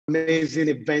amazing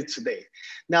event today.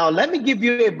 Now, let me give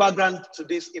you a background to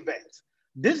this event.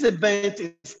 This event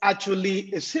is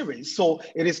actually a series. So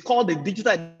it is called the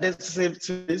Digital Identity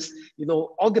Series,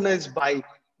 organized by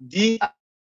DI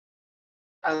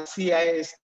and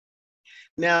CIS.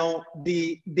 Now,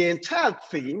 the entire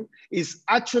thing is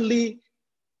actually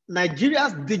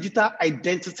Nigeria's Digital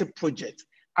Identity Project.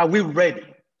 Are we ready?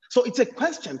 So it's a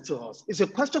question to us. It's a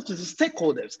question to the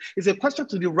stakeholders. It's a question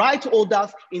to the right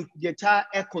holders in the entire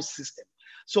ecosystem.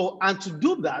 So, and to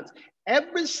do that,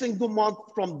 every single month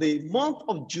from the month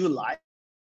of July,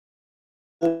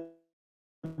 we'll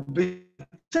be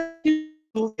taking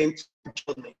you into a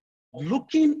journey,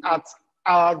 looking at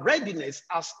our readiness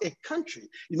as a country,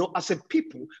 as a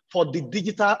people for the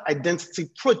Digital Identity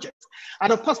Project.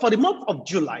 And of course, for the month of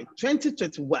July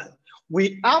 2021,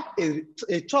 we have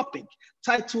a topic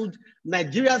titled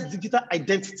Nigeria's Digital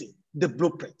Identity, the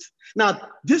Blueprint. Now,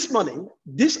 this morning,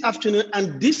 this afternoon,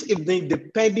 and this evening,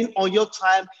 depending on your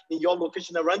time in your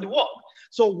location around the world.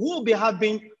 So we'll be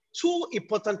having two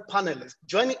important panelists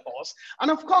joining us. And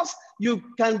of course, you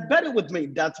can bear with me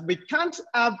that we can't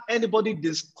have anybody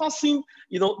discussing,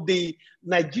 the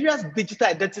Nigeria's Digital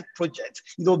Identity Project,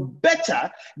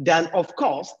 better than, of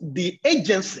course, the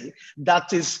agency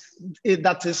that is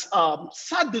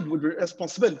saddled with the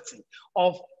responsibility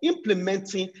of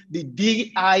implementing the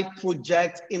DI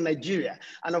project in Nigeria.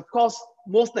 And of course,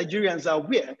 most Nigerians are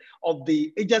aware of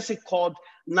the agency called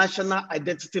National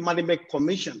Identity Management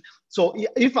Commission. So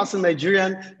if as a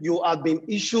Nigerian, you have been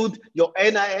issued your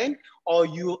NIN or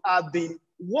you have been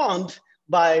warned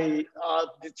by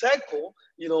the telco,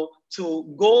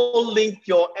 to go link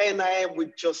your NIN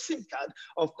with your SIM card,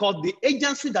 of course, the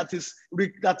agency that is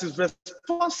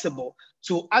responsible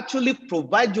to actually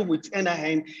provide you with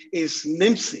NIN is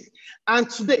NIMSI. And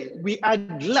today we are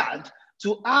glad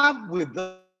to have with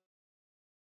us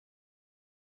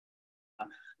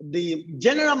the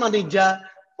General Manager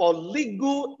for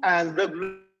Legal and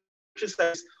Regulatory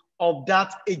Services of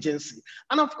that agency.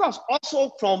 And of course,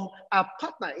 also from our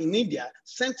partner in India,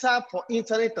 Center for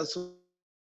Internet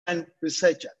and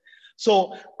Research.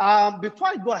 So before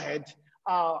I go ahead,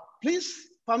 please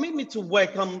permit me to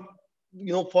welcome,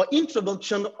 for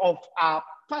introduction of our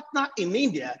partner in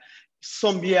India,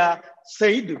 Soumya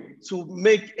Saidu, to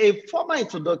make a formal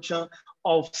introduction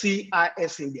of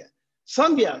CIS India.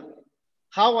 Soumya,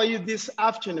 how are you this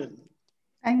afternoon?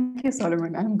 Thank you,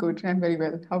 Solomon. I'm good. I'm very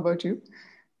well. How about you?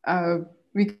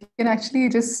 We can actually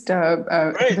just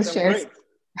share.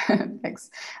 Thanks.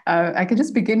 I can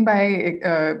just begin by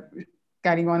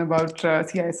carrying on about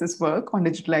CIS's work on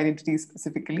digital identity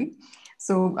specifically.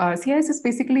 So CIS is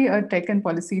basically a tech and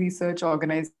policy research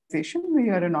organization. We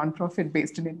are a nonprofit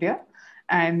based in India.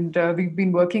 And we've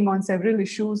been working on several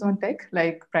issues on tech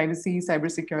like privacy,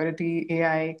 cybersecurity,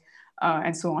 AI,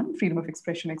 and so on, freedom of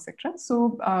expression, etc.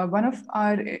 So one of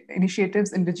our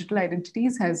initiatives in digital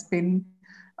identities has been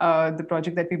the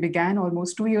project that we began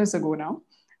almost 2 years ago now.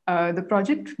 The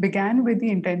project began with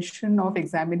the intention of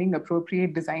examining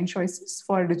appropriate design choices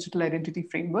for digital identity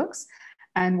frameworks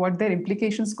and what their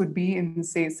implications could be in,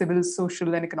 say, civil,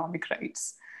 social, and economic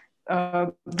rights.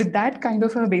 With that kind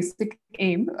of a basic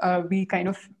aim, we kind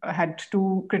of had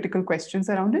two critical questions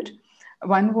around it.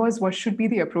 One was, what should be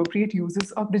the appropriate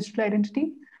uses of digital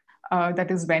identity? That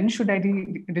is, when should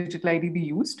digital ID be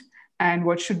used? And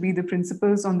what should be the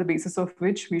principles on the basis of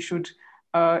which we should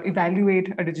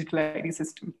evaluate a digital ID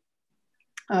system?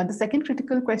 The second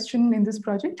critical question in this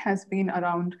project has been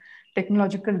around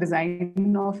technological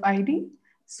design of ID.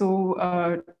 So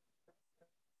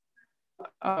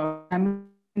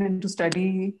to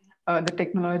study the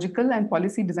technological and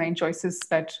policy design choices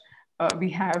that we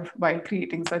have while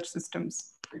creating such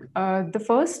systems. The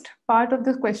first part of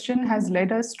the question has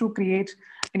led us to create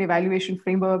an evaluation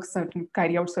framework,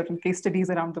 carry out certain case studies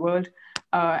around the world,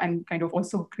 and kind of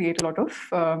also create a lot of,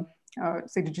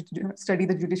 study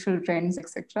the judicial trends,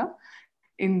 etc.,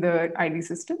 in the ID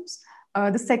systems.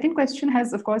 The second question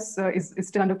has, of course, is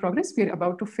still under progress. We're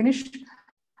about to finish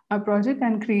our project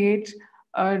and create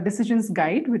a decisions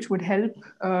guide, which would help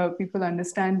people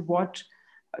understand what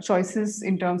choices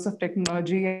in terms of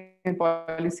technology and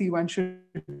policy one should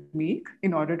make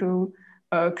in order to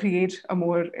create a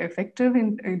more effective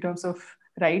in terms of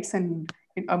rights and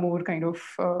a more kind of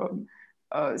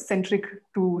centric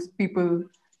to people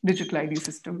digital ID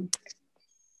system.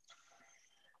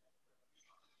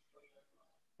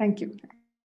 Thank you.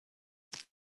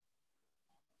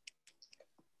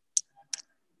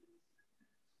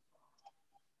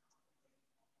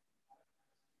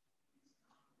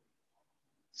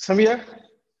 Soumya?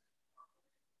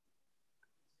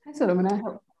 Hi,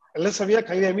 Solomon. Elizabeth,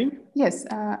 can you hear me? Yes,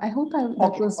 I hope that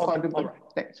was audible.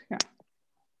 Right. Yeah.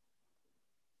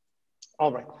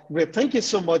 All right, great. Thank you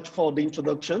so much for the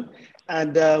introduction.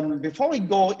 And before we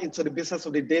go into the business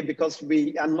of the day, because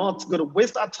we are not going to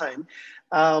waste our time,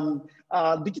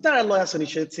 Digital Right Lawyers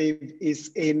Initiative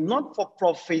is a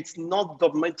not-for-profit, not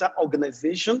governmental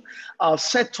organization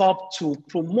set up to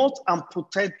promote and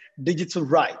protect digital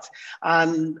rights.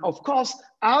 And of course,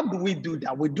 how do we do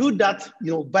that? We do that,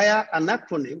 via an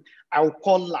acronym I will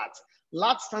call LAT.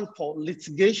 LAT stands for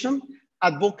Litigation,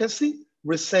 Advocacy,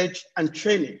 Research, and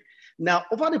Training. Now,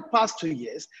 over the past 2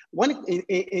 years,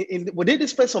 within the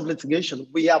space of litigation,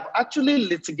 we have actually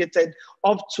litigated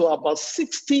up to about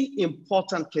 60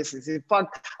 important cases. In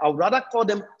fact, I would rather call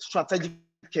them strategic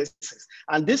cases.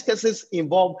 And these cases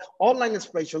involve online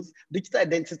expressions, digital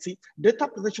identity, data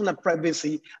protection and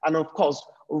privacy, and of course,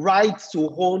 rights to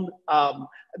own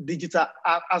digital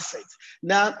assets.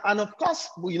 Now, and of course,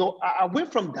 away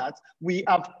from that, we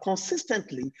have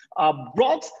consistently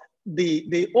brought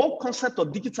the whole concept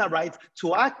of digital rights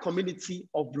to our community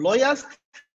of lawyers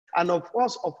and of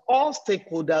course of all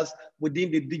stakeholders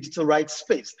within the digital rights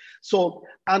space. So,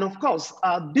 and of course,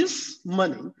 this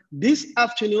morning, this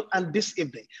afternoon, and this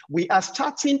evening, we are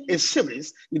starting a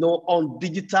series, on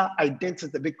digital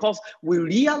identity because we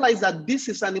realize that this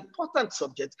is an important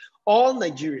subject. All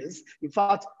Nigerians, in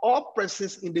fact, all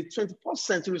persons in the 21st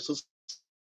century society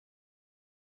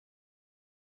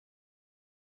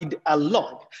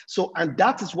along. So, and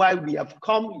that is why we have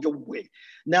come your way.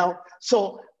 Now,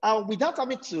 so without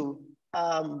having to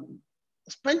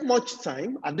spend much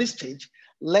time at this stage,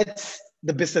 let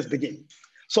the business begin.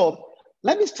 So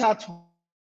let me start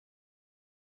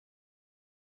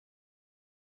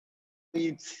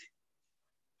with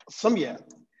Samia.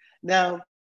 Now,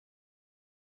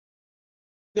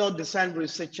 you're design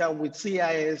researcher with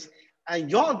CIS, and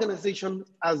your organization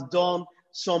has done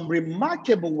some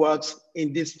remarkable works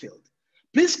in this field.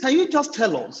 Please, can you just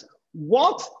tell us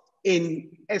what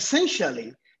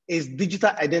essentially is digital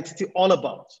identity all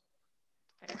about?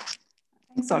 Thanks,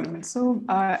 Solomon. So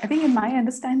I think in my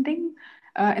understanding,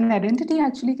 an identity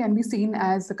actually can be seen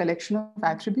as a collection of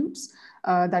attributes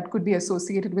that could be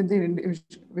associated with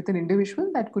an individual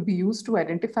that could be used to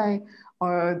identify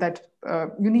or that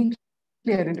uniquely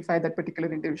identify that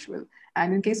particular individual.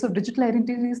 And in case of digital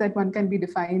identities, that can be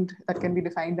defined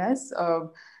as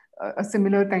a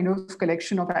similar kind of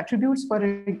collection of attributes for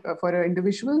an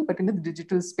individual, but in the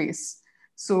digital space.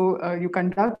 So you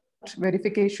conduct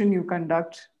verification, you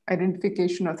conduct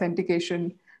identification,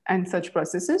 authentication, and such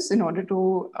processes in order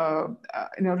to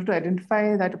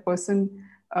identify that a person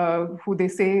who they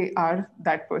say are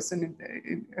that person,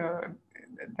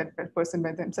 that person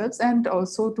by themselves, and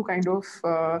also to kind of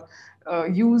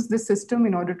use the system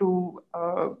in order to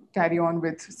carry on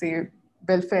with, say,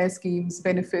 welfare schemes,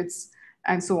 benefits,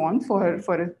 and so on for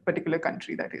a particular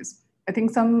country, that is. I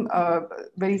think some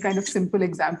very kind of simple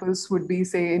examples would be,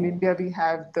 say, in India, we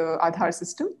have the Aadhaar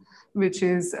system, which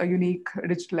is a unique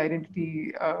digital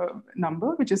identity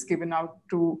number, which is given out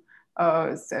to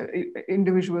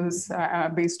individuals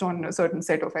based on a certain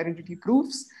set of identity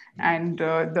proofs, and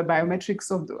the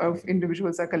biometrics of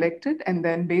individuals are collected, and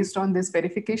then based on this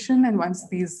verification, and once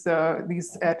these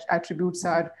attributes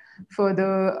are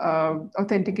further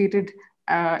authenticated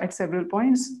at several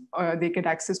points, they get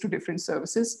access to different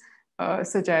services,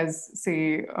 such as,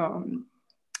 say,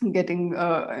 getting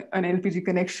an LPG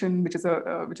connection, which is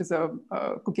a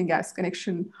cooking gas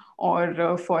connection,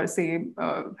 or for, say,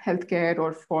 healthcare,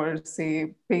 or for,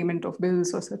 say, payment of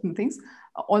bills or certain things.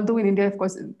 Although in India, of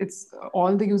course, it's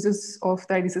all the uses of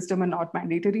the ID system are not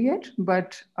mandatory yet,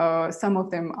 but some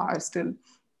of them are still.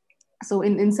 So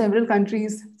in several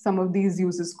countries, some of these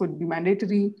uses could be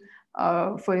mandatory.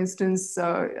 For instance,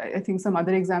 I think some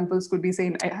other examples could be,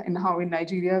 say, in how in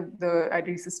Nigeria, the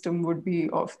ID system would be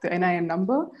of the NIN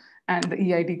number and the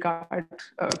EID card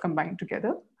combined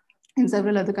together. In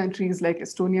several other countries like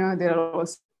Estonia, there are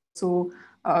also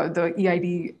the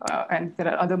EID and there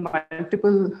are other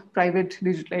multiple private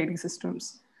digital ID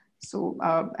systems. So,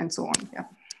 and so on, yeah.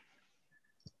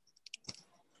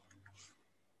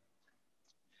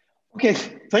 Okay,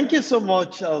 thank you so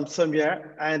much, Samia.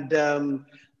 And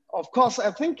of course,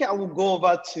 I think I will go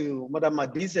over to Madam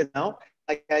Madize now.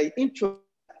 Like I intro,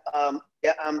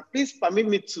 please permit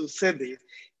me to say this.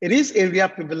 It is a real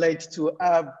privilege to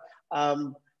have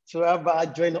her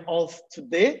join us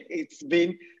today. It's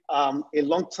been a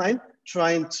long time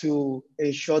trying to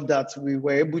ensure that we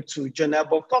were able to join her.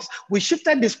 But of course, we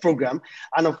shifted this program,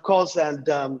 and of course,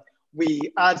 we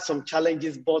had some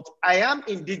challenges, but I am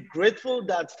indeed grateful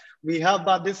that we have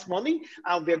that this morning,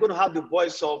 and we're going to have the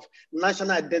voice of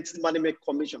National Identity Management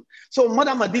Commission. So,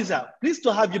 Madam Hadiza, pleased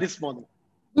to have you this morning.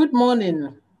 Good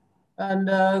morning,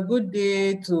 and good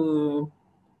day to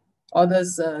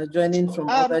others joining from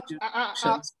other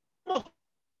jurisdictions.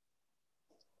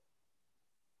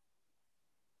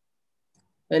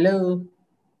 Hello.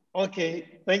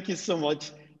 Okay, thank you so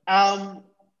much.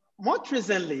 Most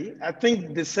recently, I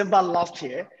think December last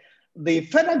year, the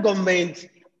federal government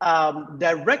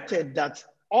directed that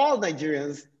all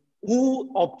Nigerians who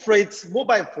operate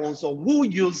mobile phones or who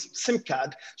use SIM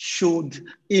card should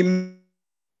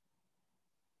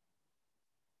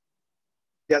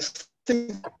their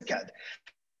SIM card.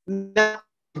 Now,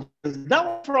 that was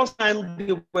the first time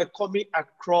they were coming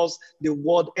across the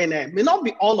word NIN. May not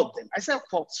be all of them. I said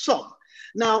for some.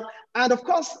 Now, and of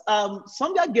course,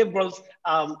 Sandhya gave us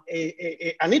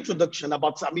an introduction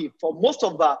about, for most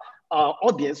of the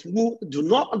audience who do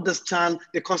not understand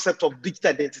the concept of digital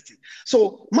identity.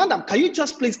 So, Madam, can you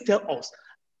just please tell us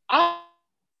how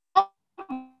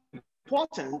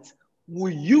important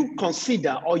will you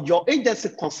consider, or your agency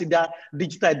consider,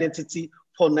 digital identity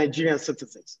for Nigerian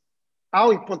citizens?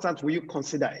 How important will you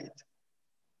consider it?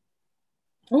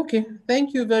 Okay,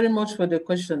 thank you very much for the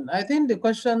question. I think the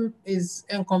question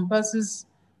encompasses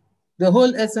the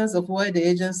whole essence of why the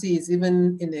agency is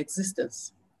even in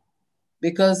existence.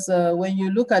 Because when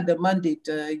you look at the mandate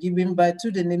given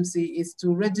to the NIMC is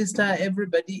to register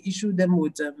everybody, issue them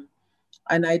with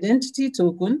an identity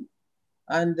token,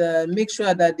 and make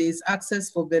sure that there is access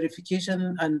for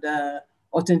verification and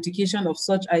authentication of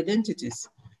such identities.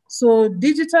 So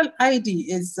digital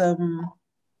ID is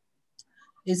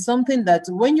something that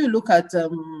when you look at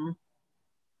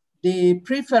the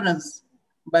preference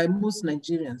by most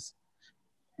Nigerians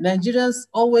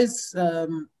always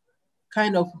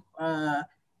kind of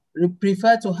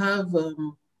prefer to have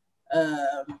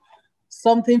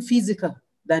something physical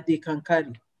that they can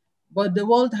carry. But the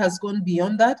world has gone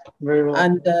beyond that. Very well.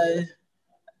 And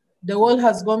the world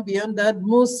has gone beyond that.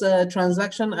 Most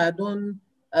transactions are done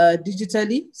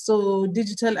digitally. So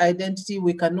digital identity,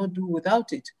 we cannot do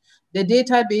without it. The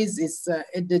database is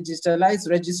a digitalized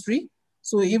registry.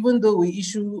 So even though we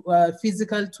issue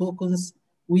physical tokens,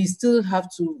 we still have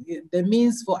to, the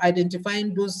means for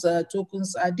identifying those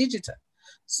tokens are digital.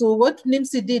 So what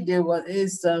NIMC did there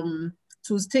is to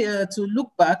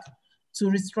look back, to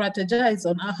re-strategize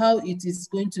on how it is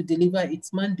going to deliver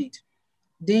its mandate.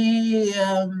 The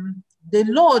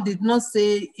law did not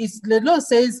say, the law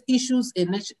says issues a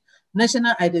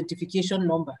national identification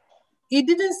number. It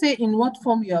didn't say in what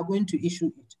form you are going to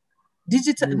issue it.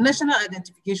 Digital national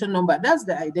identification number, that's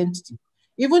the identity.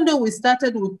 Even though we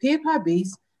started with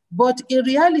paper-based, but in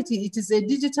reality, it is a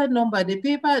digital number. The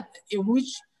paper in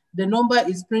which the number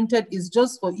is printed is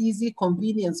just for easy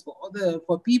convenience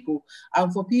for people,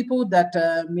 and for people that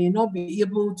may not be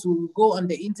able to go on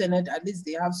the internet, at least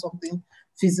they have something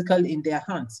physical in their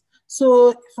hands.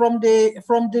 So from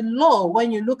the law,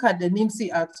 when you look at the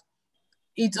NIMC Act,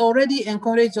 it already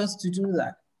encourages us to do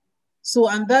that. So,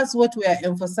 and that's what we are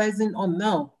emphasizing on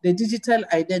now, the digital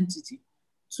identity,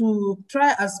 to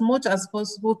try as much as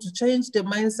possible to change the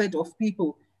mindset of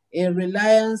people in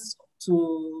reliance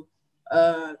to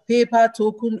paper,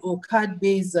 token, or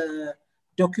card-based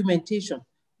documentation.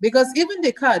 Because even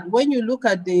the card, when you look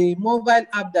at the mobile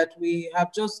app that we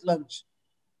have just launched,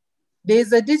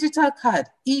 there's a digital card,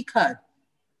 e-card,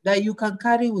 that you can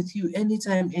carry with you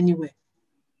anytime, anywhere,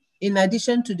 in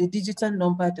addition to the digital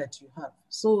number that you have.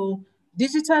 So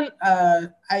digital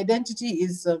identity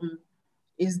is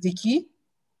the key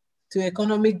to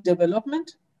economic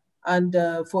development and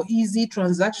for easy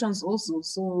transactions also.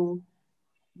 So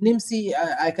NIMC,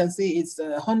 I can say it's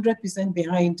 100%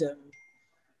 behind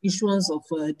issuance of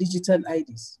digital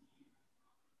IDs.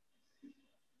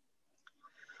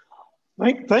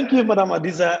 Thank you, Madam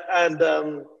Hadiza.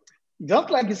 And just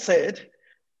like you said,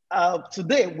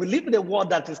 today we live in a world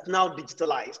that is now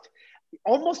digitalized.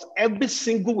 Almost every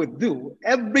single we do,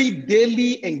 every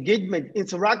daily engagement,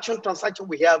 interaction, transaction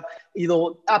we have,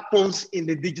 happens in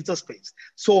the digital space.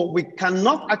 So we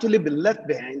cannot actually be left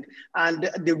behind. And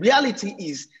the reality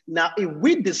is now, if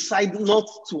we decide not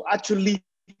to actually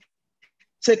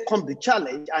take on the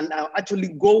challenge and actually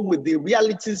go with the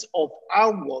realities of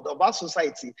our world, of our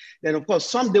society, then of course,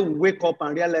 someday we wake up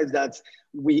and realize that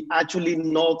we actually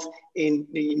not in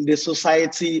the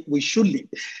society we should live.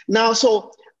 Now,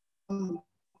 so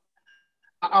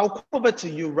I'll come over to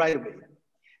you right away.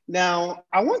 Now,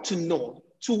 I want to know,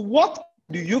 what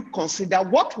will you consider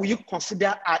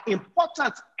are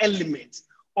important elements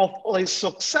of a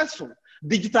successful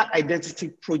digital identity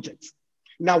projects.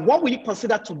 Now, what will you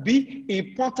consider to be an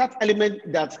important element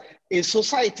that a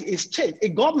society, a state, a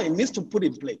government needs to put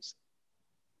in place?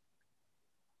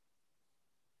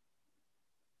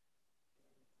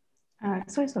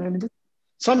 Sorry.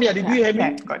 Sonia, did you hear me?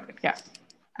 Yeah, got it. Yeah.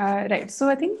 Right. So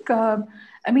I think,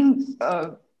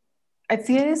 at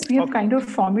CIS, we have kind of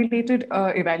formulated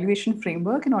an evaluation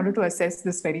framework in order to assess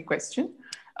this very question.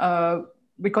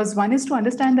 Because one is to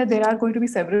understand that there are going to be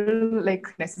several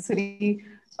necessary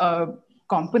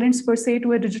components per se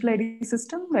to a digital ID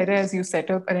system. Whereas you set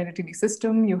up an identity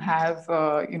system, you have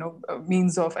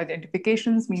means of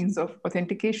identifications, means of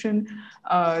authentication,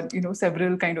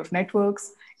 several kind of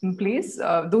networks in place.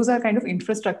 Those are kind of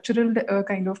infrastructural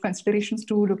kind of considerations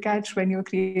to look at when you're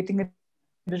creating a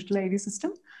digital ID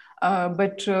system.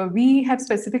 But we have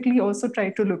specifically also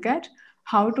tried to look at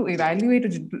how to evaluate a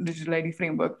digital ID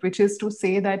framework, which is to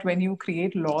say that when you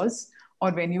create laws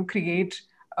or when you create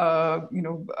a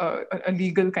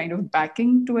legal kind of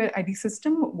backing to an ID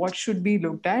system, what should be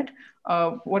looked at?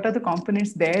 What are the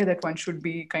components there that one should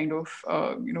be kind of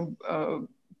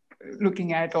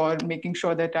looking at or making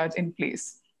sure that are in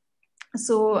place?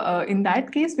 So in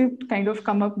that case, we've kind of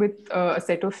come up with a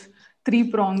set of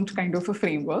three-pronged kind of a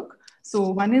framework. So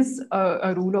one is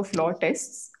a rule of law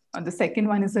tests. The second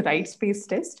one is the rights-based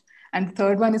test. And the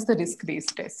third one is the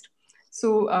risk-based test.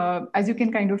 So as you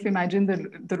can kind of imagine,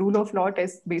 the rule of law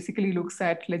test basically looks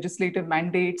at legislative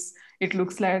mandates. It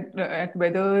looks at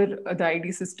whether the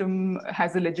ID system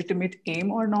has a legitimate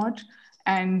aim or not.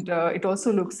 And it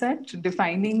also looks at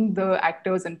defining the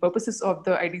actors and purposes of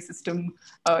the ID system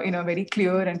in a very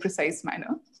clear and precise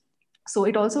manner. So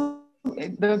it also,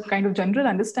 the kind of general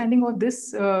understanding of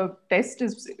this test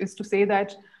is to say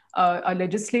that a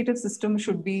legislative system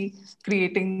should be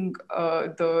creating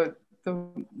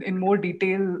in more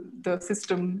detail the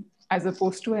system as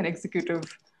opposed to an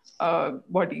executive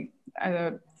body.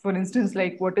 For instance,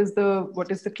 like what is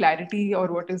the clarity or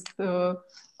what is the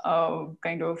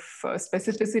kind of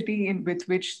specificity with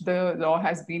which the law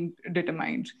has been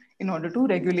determined in order to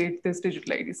regulate this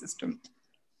digital ID system?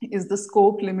 Is the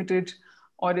scope limited,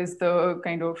 or is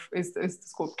the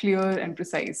scope clear and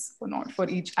precise or not for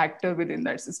each actor within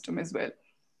that system as well?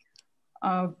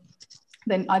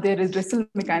 Then are there redressal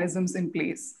mechanisms in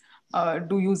place?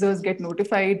 Do users get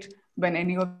notified when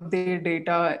any of their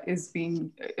data is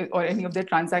being, or any of their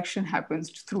transaction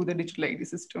happens through the digital ID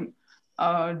system?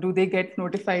 Do they get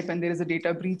notified when there is a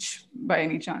data breach by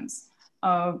any chance?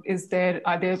 Can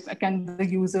the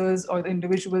users or the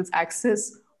individuals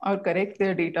access or correct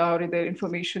their data or their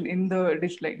information in the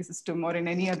digital ID system or in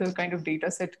any other kind of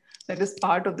data set that is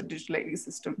part of the digital ID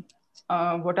system?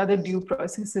 What are the due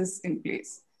processes in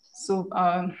place? So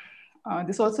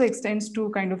this also extends to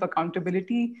kind of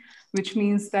accountability, which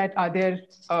means that are there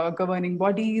governing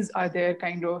bodies, are there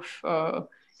kind of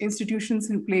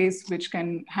institutions in place which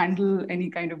can handle any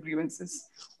kind of grievances,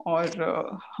 or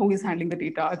who is handling the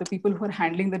data? Are the people who are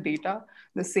handling the data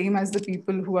the same as the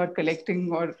people who are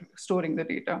collecting or storing the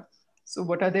data? So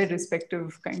what are their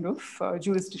respective kind of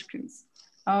jurisdictions?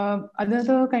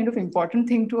 Another kind of important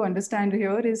thing to understand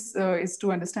here is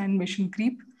to understand mission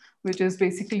creep, which is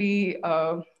basically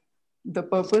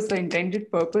the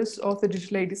intended purpose of the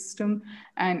digital ID system,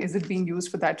 and is it being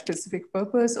used for that specific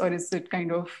purpose, or is it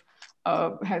kind of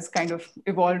has kind of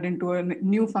evolved into a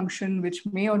new function which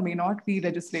may or may not be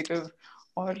legislative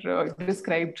or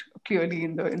described clearly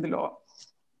in the law.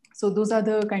 So those are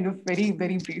the kind of very,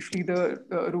 very briefly the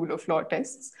rule of law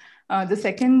tests. The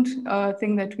second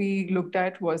thing that we looked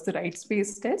at was the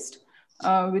rights-based test,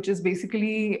 which is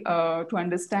basically to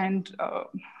understand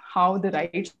how the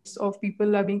rights of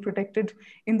people are being protected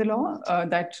in the law.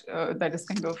 That is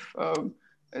kind of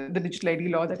the digital ID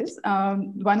law, that is.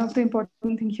 One of the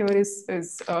important thing here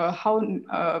is how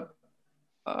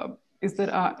is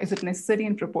it necessary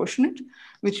and proportionate,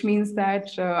 which means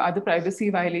that are the privacy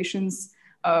violations,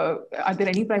 are there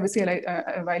any privacy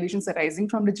violations arising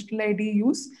from digital ID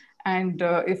use? And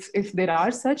if there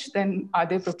are such, then are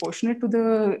they proportionate to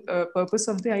the purpose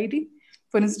of the ID?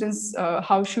 For instance,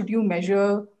 how should you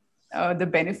measure the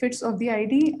benefits of the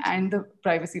ID and the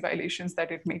privacy violations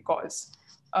that it may cause?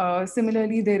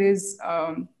 Similarly, there is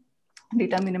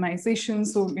data minimization.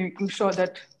 So making sure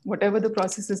that whatever the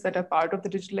processes that are part of the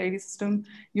digital ID system,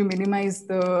 you minimize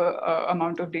the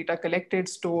amount of data collected,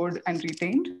 stored, and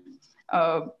retained.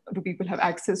 Do people have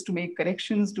access to make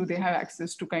corrections? Do they have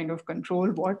access to kind of control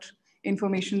what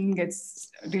information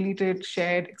gets deleted,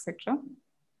 shared, etc.?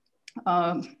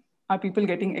 Are people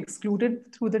getting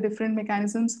excluded through the different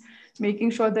mechanisms? Making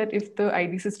sure that if the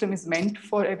ID system is meant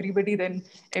for everybody, then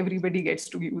everybody gets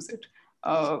to use it.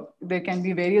 There can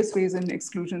be various ways in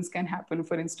exclusions can happen.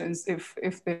 For instance,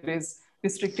 if there is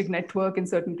restricted network in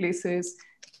certain places,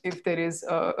 if there is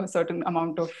a certain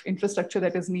amount of infrastructure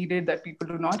that is needed that people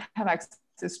do not have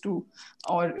access to,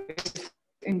 or if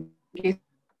in case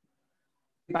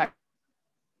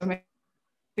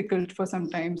difficult for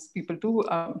sometimes people to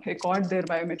record their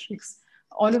biometrics,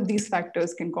 all of these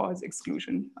factors can cause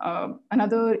exclusion.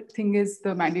 Another thing is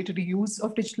the mandatory use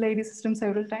of digital ID systems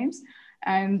several times,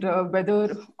 and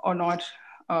whether or not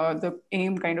the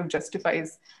aim kind of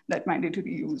justifies that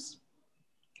mandatory use.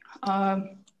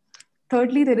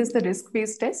 Thirdly, there is the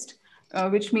risk-based test,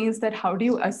 which means that how do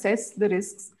you assess the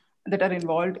risks that are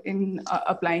involved in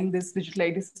applying this digital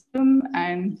ID system,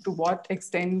 and to what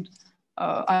extent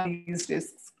are these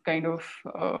risks kind of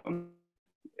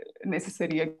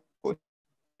necessary?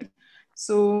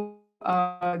 So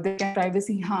there can be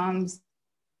privacy harms,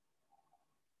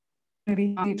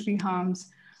 monetary harms.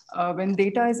 When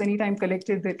data is anytime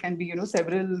collected, there can be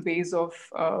several ways of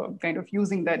kind of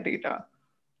using that data.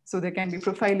 So there can be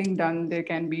profiling done, there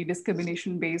can be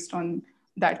discrimination based on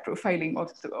that profiling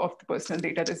of the personal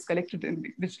data that's collected in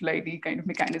digital ID kind of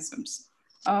mechanisms.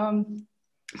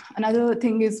 Another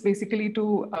thing is basically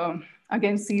to,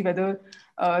 again, see whether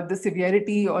the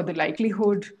severity or the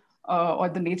likelihood or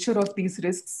the nature of these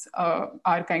risks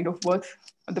are kind of worth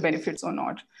the benefits or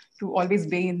not, to always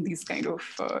weigh in these kind of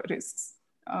risks.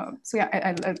 So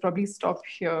yeah, I'll probably stop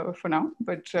here for now,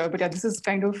 but yeah, this is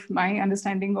kind of my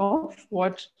understanding of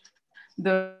what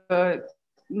the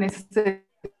necessary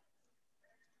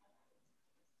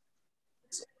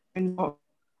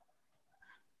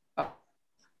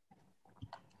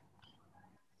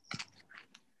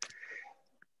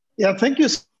Yeah, thank you.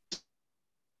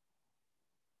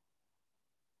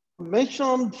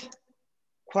 Mentioned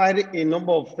quite a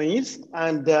number of things,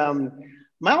 and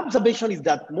my observation is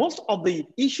that most of the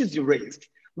issues you raised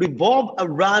revolve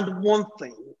around one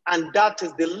thing, and that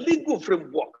is the legal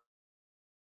framework.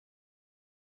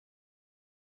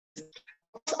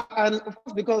 And of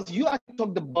course, because you actually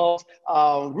talked about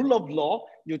rule of law,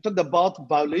 you talked about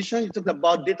violation, you talked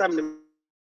about data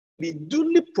be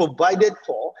duly provided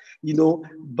for,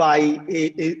 by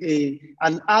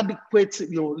an adequate,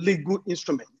 legal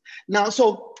instrument. Now,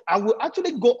 so I will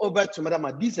actually go over to Madam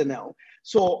Adisa now.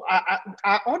 So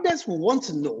our audience will want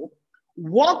to know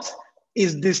what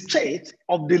is the state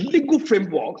of the legal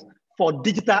framework for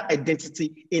digital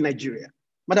identity in Nigeria.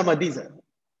 Madam Adisa.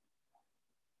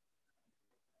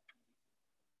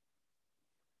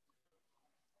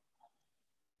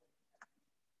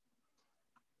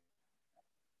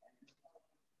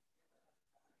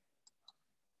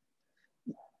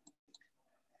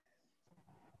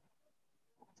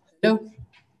 Hello.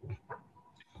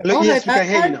 Hello, yes, we can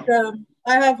hear you now.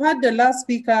 I have had the last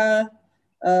speaker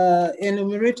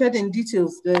enumerated in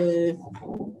details the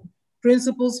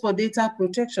principles for data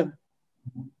protection.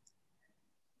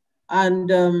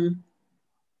 And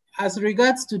as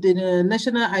regards to the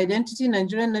national identity,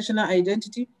 Nigerian national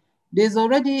identity, there's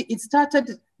already,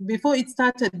 before it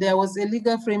started, there was a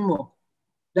legal framework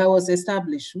that was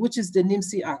established, which is the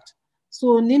NIMSI Act.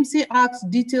 So NIMSI Act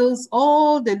details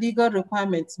all the legal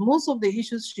requirements. Most of the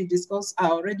issues she discussed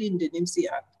are already in the NIMSI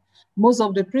Act. Most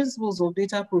of the principles of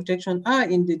data protection are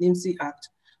in the NIMSI Act.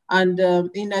 And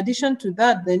in addition to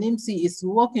that, the NIMSI is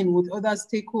working with other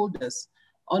stakeholders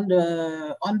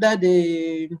under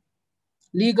the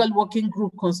legal working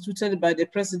group constituted by the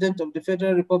President of the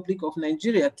Federal Republic of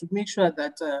Nigeria to make sure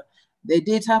that the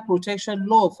data protection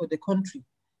law for the country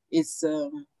is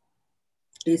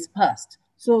passed.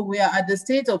 So we are at the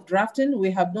stage of drafting.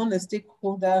 We have done a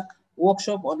stakeholder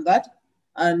workshop on that.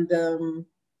 And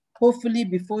hopefully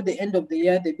before the end of the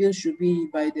year, the bill should be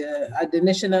at the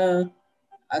National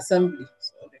Assembly.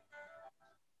 Sorry.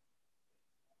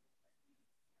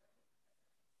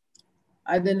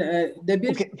 And then the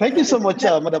bill. Okay, thank you so much,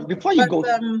 Madam. Before you go,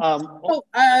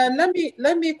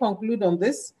 let me conclude on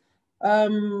this.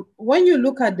 When you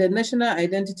look at the national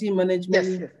identity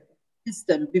management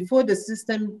system, before the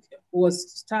system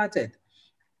was started,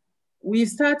 we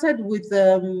started with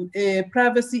a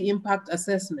privacy impact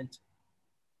assessment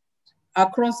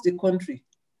across the country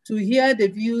to hear the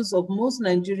views of most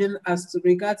Nigerians as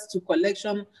regards to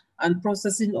collection and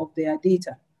processing of their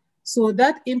data. So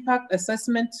that impact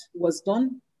assessment was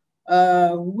done,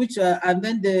 and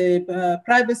then the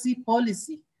privacy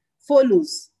policy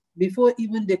follows before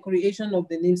even the creation of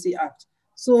the NIMSI Act.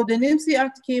 So the NIMSI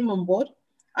Act came on board,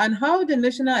 and how the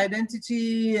National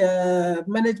Identity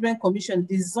Management Commission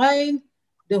designed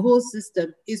the whole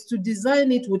system is to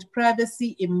design it with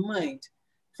privacy in mind,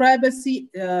 privacy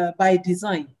by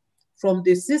design, from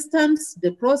the systems,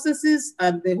 the processes,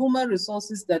 and the human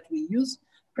resources that we use.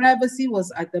 Privacy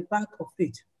was at the back of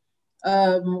it.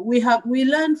 We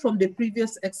learned from the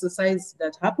previous exercise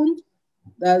that happened.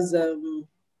 There's a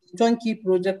turnkey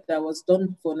project that was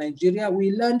done for Nigeria.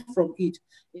 We learned from it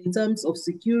in terms of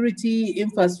security,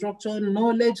 infrastructure,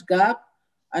 knowledge gap,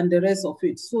 and the rest of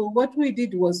it. So what we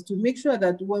did was to make sure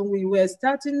that when we were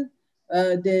starting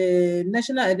the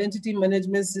National Identity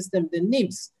Management System, the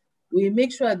NIMS, we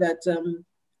make sure that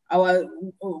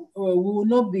we will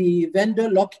not be vendor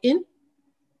lock-in.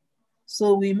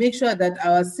 So we make sure that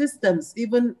our systems,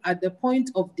 even at the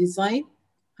point of design,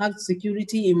 have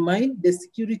security in mind, the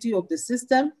security of the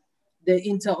system, the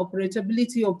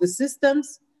interoperability of the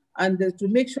systems, and to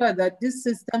make sure that these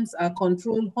systems are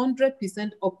controlled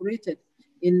 100% operated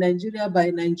in Nigeria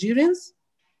by Nigerians,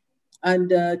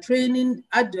 and training,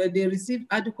 they receive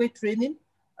adequate training.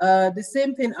 The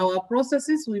same thing, our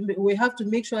processes, we have to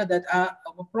make sure that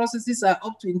our processes are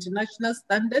up to international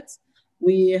standards.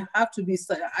 We have to be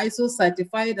ISO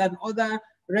certified and other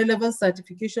relevant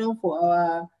certification for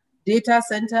our data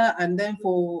center, and then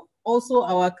for also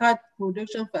our card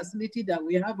production facility that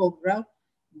we have on ground,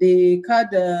 the card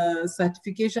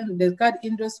certification, the card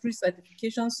industry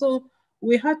certification. So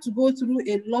we had to go through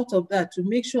a lot of that to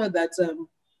make sure that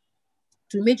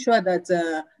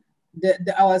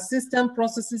our system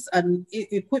processes and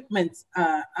equipment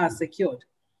are secured.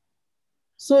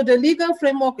 So the legal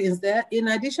framework is there. In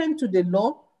addition to the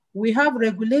law, we have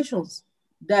regulations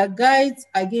that guides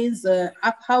against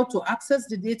how to access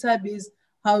the database,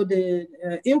 how the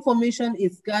information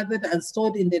is gathered and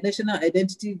stored in the National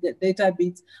Identity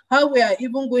Database, how we are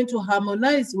even going to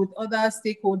harmonize with other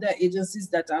stakeholder agencies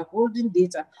that are holding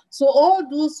data. So all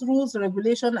those rules,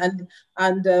 regulation,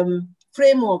 and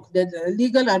framework, the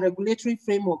legal and regulatory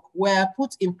framework were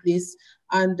put in place.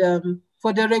 And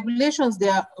for the regulations, they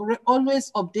are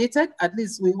always updated. At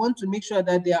least we want to make sure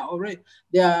that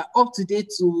they are up to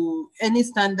date to any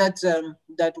standard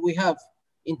that we have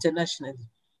internationally.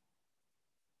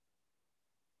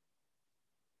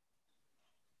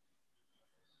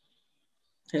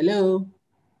 Hello.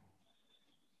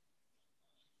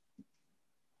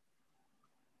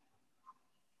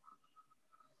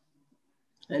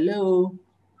 Hello.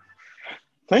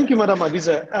 Thank you, Madam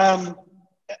Hadiza.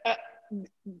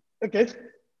 Okay.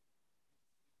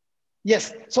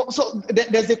 Yes. So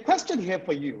there's a question here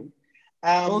for you.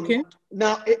 Okay.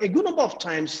 Now, a good number of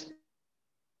times,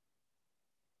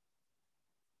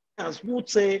 as we would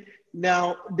say,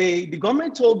 now the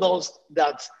government told us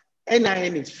that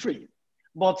NIN is free,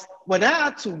 but when I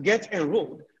had to get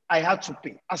enrolled, I had to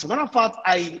pay. As a matter of fact,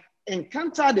 I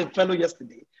encountered a fellow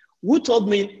yesterday who told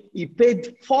me he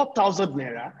paid 4,000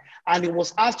 naira and he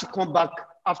was asked to come back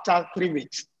after 3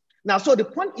 weeks. Now, so the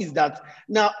point is that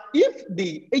now, if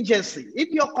the agency, if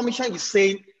your commission is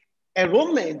saying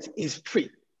enrollment is free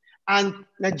and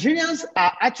Nigerians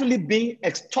are actually being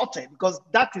extorted, because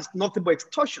that is nothing but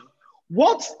extortion,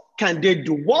 what can they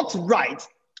do? What right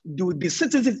do the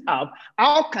citizens have?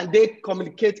 How can they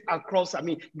communicate across,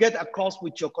 get across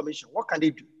with your commission? What can they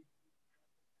do?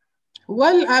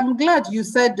 Well, I'm glad you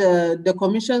said the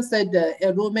commission said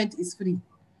enrollment is free.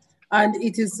 And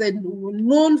it is a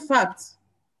known fact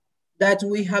that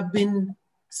we have been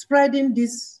spreading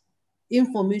this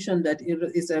information that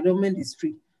enrollment is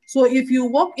free. So if you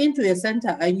walk into a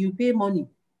center and you pay money,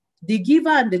 the giver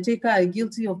and the taker are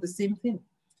guilty of the same thing.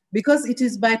 Because it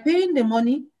is by paying the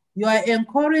money, you are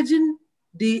encouraging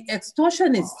the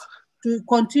extortionists to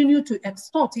continue to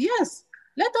extort. Yes,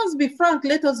 let us be frank,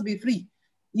 let us be free.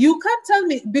 You can't tell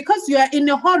me, because you are in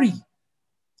a hurry.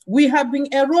 We have been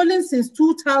enrolling since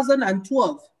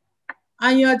 2012,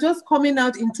 and you are just coming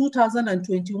out in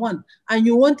 2021, and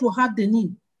you want to have the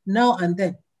need now and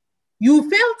then. You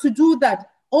failed to do that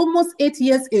almost 8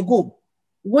 years ago.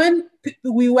 When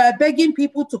we were begging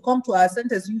people to come to our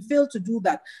centers, you failed to do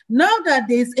that. Now that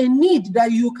there's a need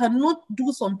that you cannot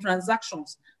do some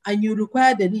transactions and you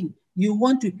require the need, you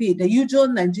want to pay the usual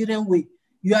Nigerian way.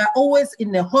 You are always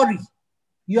in a hurry.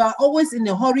 You are always in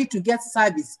a hurry to get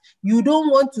service. You don't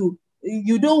want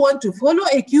to follow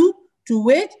a queue to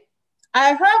wait. I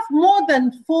have more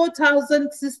than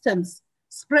 4,000 systems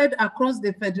spread across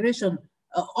the Federation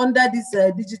under this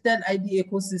digital ID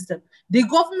ecosystem. The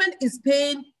government is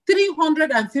paying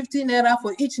 350 naira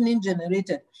for each NIN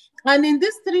generated. And in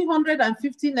this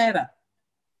 350 naira,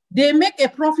 they make a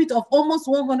profit of almost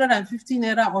 150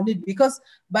 naira on it, because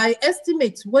by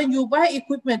estimates, when you buy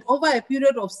equipment over a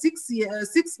period of 6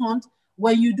 months,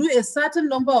 when you do a certain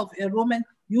number of enrollment,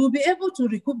 you will be able to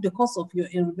recoup the cost of your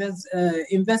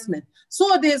investment.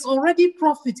 So there's already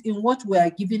profit in what we are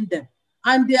giving them.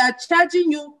 And they are charging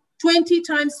you 20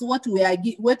 times what we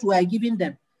are giving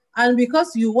them. And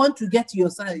because you want to get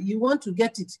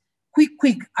it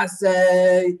quick, as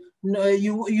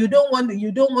you don't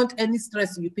want any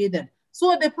stress, you pay them.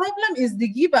 So the problem is the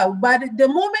giver, but the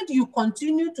moment you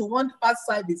continue to want fast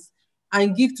service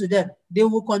and give to them, they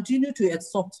will continue to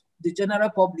extort the general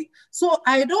public. So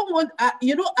I don't want,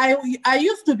 I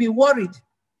used to be worried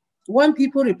when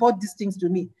people report these things to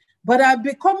me, but I'm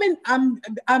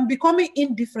becoming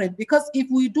indifferent, because if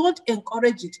we don't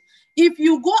encourage it, if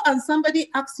you go and somebody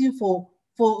asks you for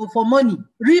money,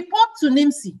 report to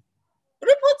NIMSI.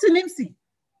 Report to NIMSI.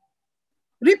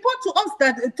 Report to us,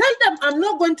 that tell them I'm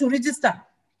not going to register.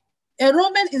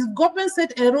 Enrollment is, government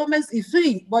said enrollment is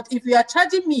free, but if you are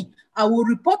charging me, I will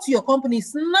report to your company,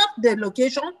 snap the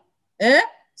location,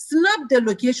 snap the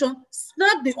location,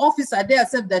 snap the officer there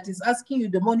that is asking you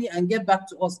the money, and get back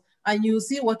to us, and you will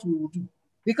see what we will do.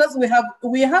 Because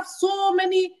we have so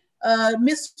many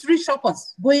mystery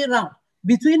shoppers going around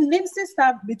between NIMSI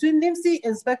staff, between NIMSI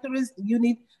Inspectorate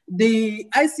Unit, the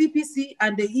ICPC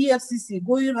and the EFCC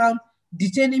going around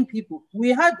detaining people. We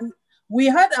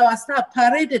had our staff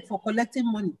paraded for collecting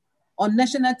money on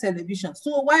national television.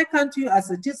 So why can't you,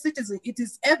 as a citizen, it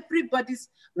is everybody's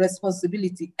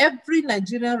responsibility, every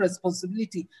Nigerian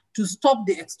responsibility, to stop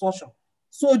the extortion.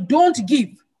 So don't give,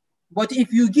 but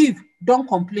if you give, don't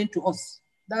complain to us.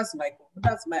 That's my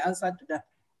answer to that.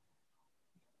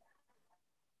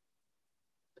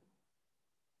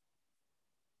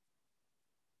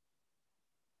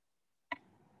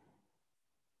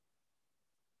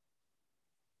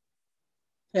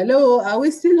 Hello, are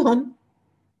we still on?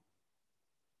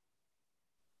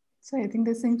 So I think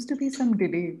there seems to be some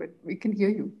delay, but we can hear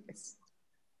you. Yes.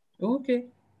 Okay.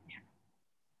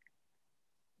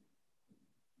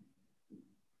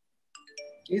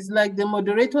 It's like the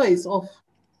moderator is off.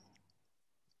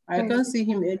 I can't see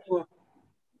him anywhere.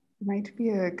 Might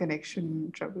be a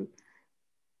connection trouble.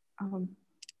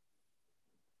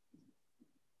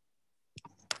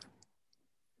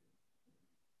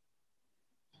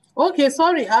 Okay,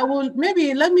 sorry.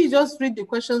 Let me just read the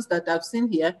questions that I've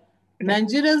seen here.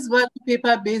 Nigerians value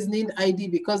paper-based NIN ID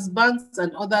because banks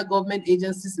and other government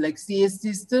agencies like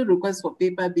CAC still request for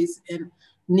paper-based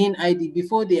NIN ID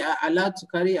before they are allowed to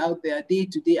carry out their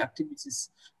day-to-day activities.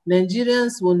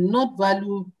 Nigerians will not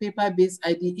value paper-based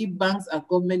ID if banks and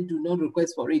government do not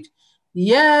request for it.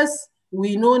 Yes,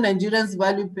 we know Nigerians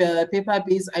value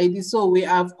paper-based ID, so we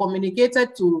have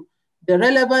communicated to the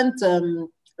relevant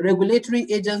regulatory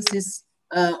agencies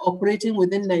operating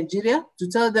within Nigeria to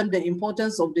tell them the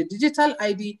importance of the digital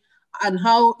ID, and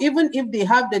how even if they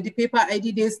have the paper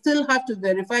ID, they still have to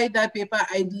verify that paper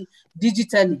ID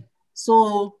digitally.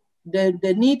 So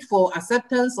the need for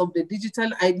acceptance of the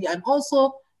digital ID, and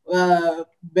also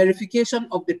verification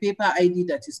of the paper ID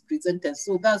that is presented.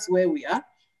 So that's where we are.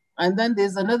 And then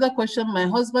there's another question. My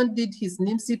husband did his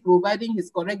NIMSI providing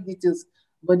his correct details,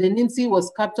 but the NIMSI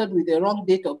was captured with the wrong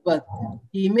date of birth.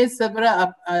 He made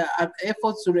several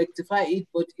efforts to rectify it,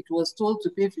 but it was told to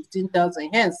pay 15,000.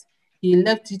 Hence, he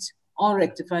left it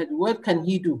unrectified. What can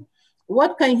he do?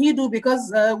 What can he do?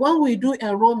 Because when we do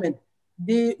enrollment,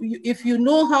 if you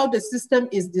know how the system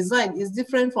is designed, it's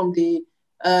different from the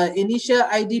initial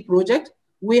ID project.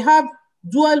 We have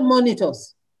dual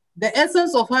monitors. The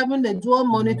essence of having a dual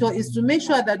monitor is to make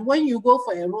sure that when you go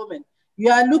for enrollment, you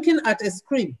are looking at a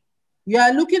screen. You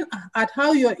are looking at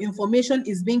how your information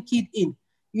is being keyed in.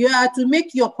 You are to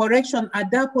make your correction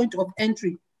at that point of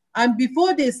entry. And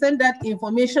before they send that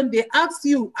information, they ask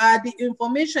you, are the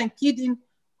information keyed in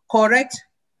correct?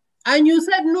 And you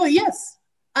said, no, yes,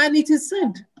 and it is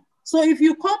sent. So if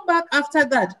you come back after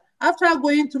that, after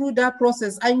going through that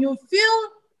process, and you fill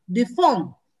the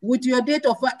form with your date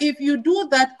of birth, if you do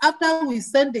that after we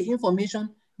send the information,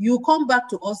 you come back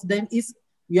to us, then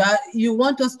you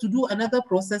want us to do another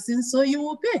processing, so you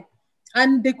will pay.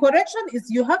 And the correction is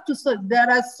you have to, there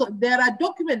are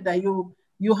documents that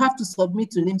you have to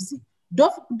submit to NIMSI.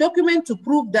 Document to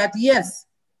prove that yes,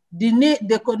 the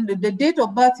date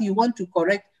of birth you want to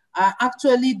correct are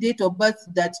actually date of birth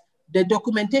that the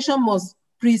documentation must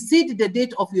precede the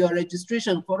date of your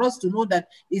registration for us to know that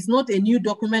it's not a new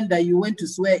document that you went to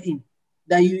swear in,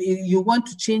 that you want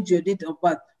to change your date of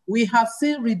birth. We have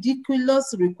seen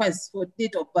ridiculous requests for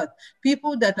date of birth.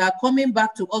 People that are coming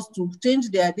back to us to change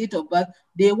their date of birth,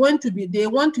 they want to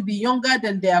be younger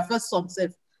than their first son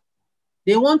self.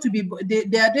 They want to be,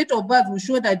 their date of birth will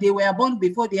show that they were born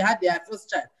before they had their first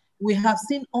child. We have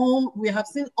seen all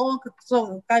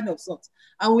kind of sorts.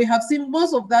 And we have seen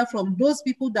most of that from those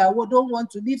people that don't want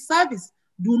to leave service,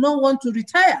 do not want to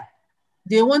retire.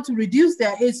 They want to reduce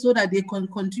their age so that they can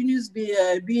continue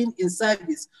being in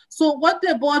service. So what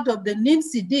the board of the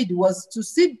NIMSI did was to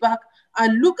sit back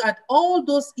and look at all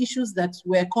those issues that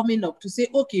were coming up to say,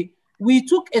 okay, we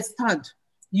took a stand.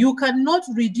 You cannot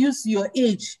reduce your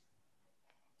age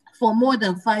for more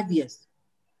than 5 years.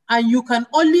 And you can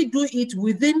only do it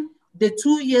within the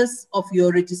 2 years of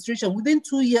your registration, within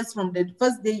 2 years from the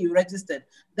first day you registered.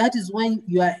 That is when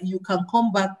you can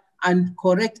come back and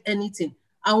correct anything.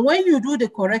 And when you do the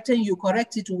correcting, you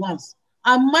correct it once.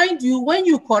 And mind you, when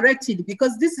you correct it,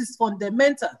 because this is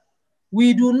fundamental,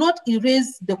 we do not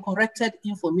erase the corrected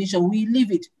information, we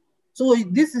leave it. So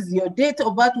this is your date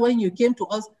of birth when you came to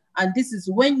us, and this is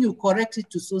when you correct it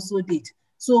to so date.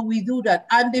 So we do that.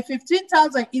 And the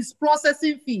 15,000 is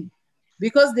processing fee,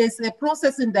 because there's a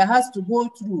processing that has to go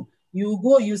through. You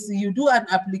go, you see, you do an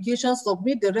application,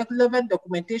 submit the relevant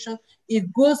documentation.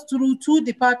 It goes through 2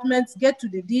 departments, get to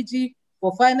the DG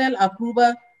for final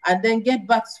approval, and then get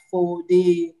back for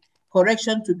the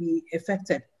correction to be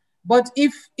effected. But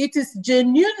if it is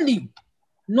genuinely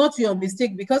not your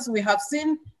mistake, because we have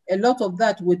seen a lot of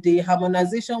that with the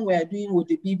harmonization we are doing with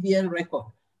the BVN record,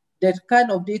 that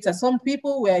kind of data, some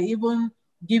people were even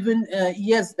given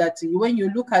years that when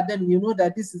you look at them, you know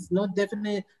that this is not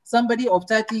definitely, somebody of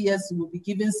 30 years will be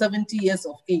given 70 years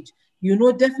of age. You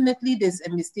know, definitely there's a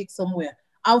mistake somewhere.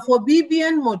 And for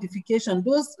BVN modification,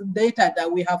 those data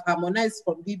that we have harmonized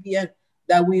from BVN,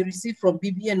 that we receive from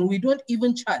BVN, we don't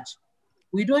even charge.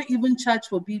 We don't even charge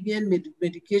for BVN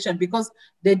medication, because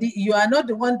you are not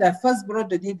the one that first brought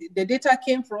the data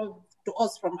came to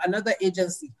us from another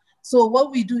agency. So what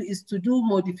we do is to do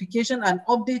modification and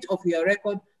update of your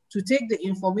record to take the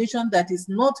information that is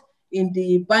not in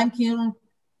the banking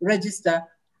register,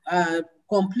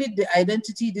 complete the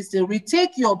identity,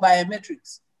 retake your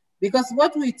biometrics. Because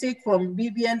what we take from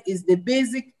BVN is the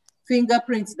basic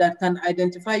fingerprints that can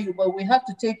identify you, but we have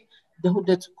to take the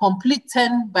complete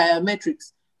 10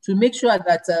 biometrics to make sure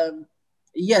that,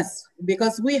 yes,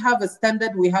 because we have a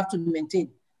standard we have to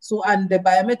maintain. So, and the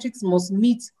biometrics must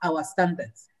meet our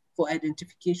standards for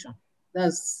identification.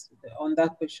 That's on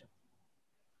that question.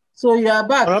 So you are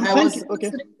back. I was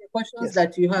answering the questions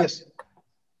that you have. Yes.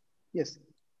 Yes.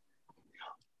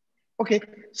 Okay.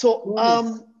 So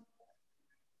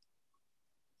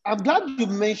I'm glad you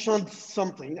mentioned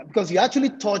something, because you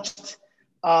actually touched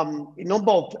a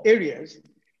number of areas.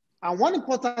 And one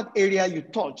important area you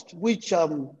touched, which I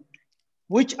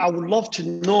would love to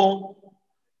know,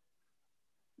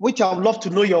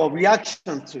 your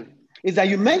reaction to, is that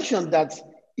you mentioned that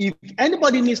if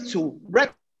anybody needs to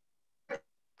record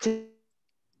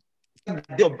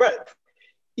their birth,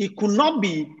 it could not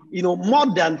be,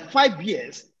 more than 5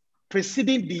 years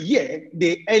preceding the year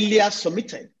they earlier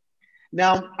submitted.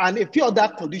 Now, and a few other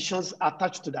conditions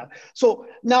attached to that. So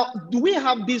now, do we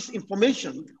have this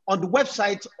information on the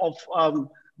website of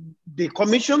the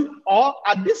commission, or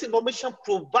are this information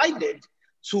provided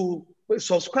to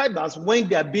subscribers when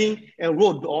they are being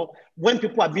enrolled, or when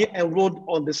people are being enrolled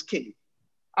on the scheme?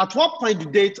 At what point do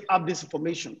they have this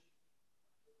information?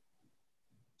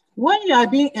 When you are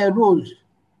being enrolled,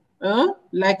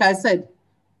 like I said,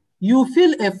 you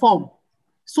fill a form.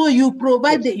 So you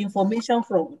provide the information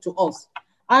to us.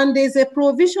 And there's a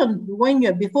provision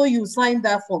before you sign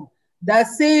that form that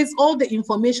says all the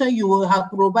information you will have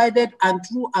provided are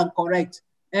true and correct.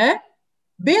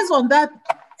 Based on that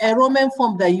enrollment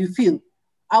form that you fill,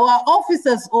 our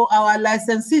officers or our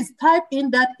licensees type in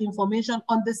that information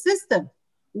on the system.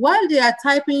 While they are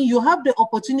typing, you have the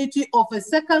opportunity of a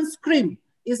second screen.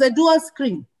 It's a dual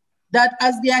screen that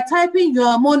as they are typing, you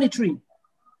are monitoring.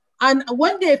 And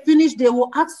when they finish, they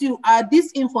will ask you, are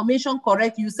this information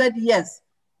correct? You said yes.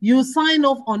 You sign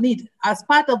off on it as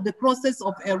part of the process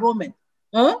of enrollment.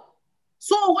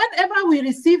 So whenever we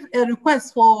receive a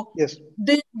request for,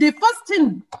 the first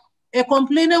thing a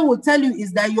complainant will tell you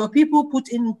is that your people put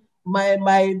in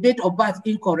my date of birth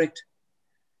incorrect.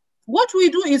 What we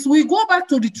do is we go back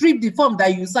to retrieve the form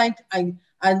that you signed and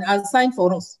signed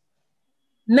for us.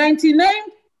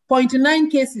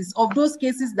 99.9 cases of those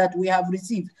cases that we have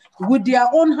received, with their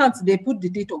own hands, they put the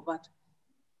date of birth.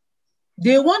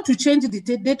 They want to change the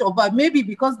date of birth, maybe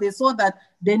because they saw that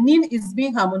the NIN is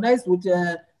being harmonized with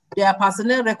their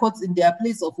personnel records in their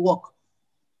place of work.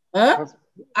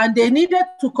 And they needed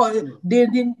to call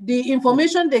the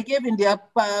information they gave in their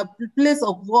place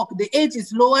of work, the age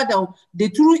is lower than the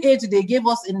true age they gave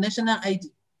us in national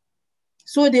ID.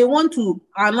 So they want to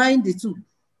align the two.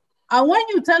 And when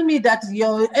you tell me that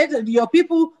your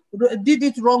people did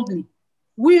it wrongly,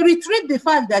 we retrieve the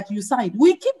file that you signed.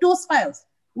 We keep those files.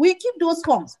 We keep those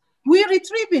forms. We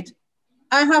retrieve it.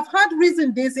 I have had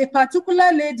reason. There's a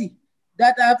particular lady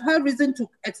that I've had reason to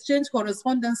exchange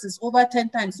correspondences over 10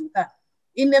 times with her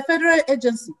in a federal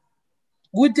agency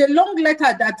with a long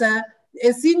letter that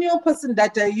a senior person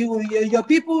that your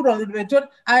people returned.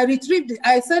 I retrieved it,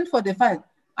 I sent for the file.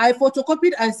 I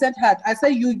photocopied, I sent her. I said,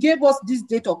 you gave us this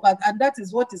date of birth, and that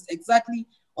is what is exactly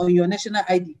on your national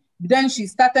ID. Then she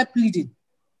started pleading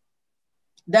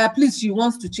that please, she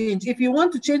wants to change. If you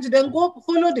want to change, then go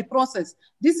follow the process.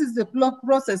 This is the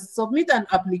process. Submit an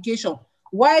application.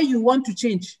 Why you want to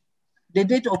change the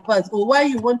date of birth or why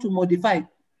you want to modify.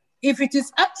 If it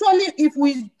is actually, if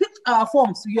we pick our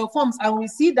forms, your forms, and we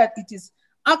see that it is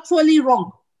actually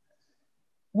wrong,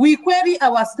 we query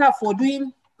our staff for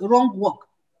doing wrong work.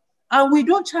 And we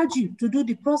don't charge you to do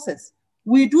the process.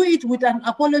 We do it with an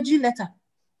apology letter.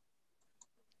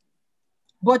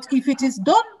 But if it is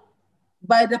done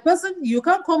by the person, you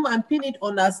can't come and pin it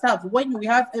on our staff when we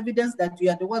have evidence that you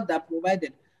are the one that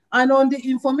provided. And on the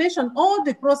information, all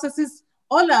the processes,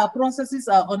 all our processes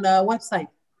are on our website.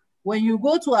 When you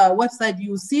go to our website,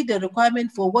 you see the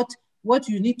requirement for what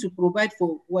you need to provide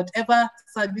for whatever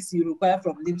service you require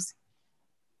from NIMSI.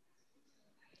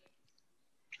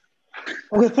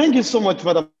 Okay, thank you so much,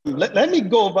 madam. Let me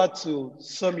go over to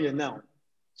Soumya now.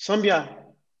 Soumya.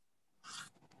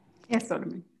 Yes,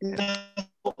 Solomon.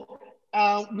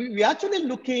 We're actually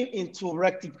looking into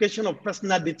rectification of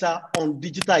personal data on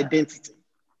digital identity.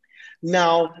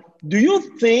 Now, do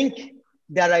you think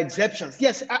there are exceptions?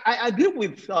 Yes, I agree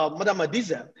with Madam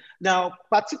Adisa. Now,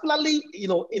 particularly,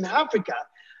 in Africa,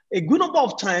 a good number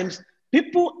of times,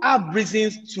 people have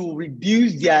reasons to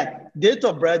reduce their date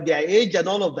of birth, their age, and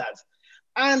all of that.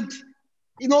 And,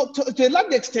 to a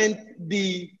large extent,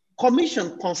 the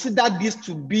commission considered this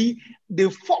to be the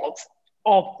fault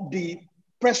of the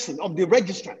person, of the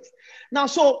registrant. Now,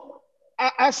 so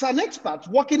as an expert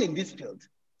working in this field,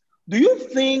 do you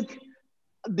think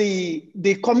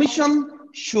the commission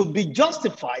should be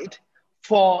justified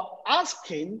for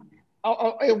asking,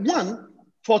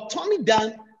 for turning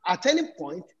down at any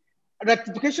point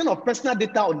rectification of personal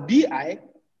data or DI,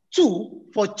 2,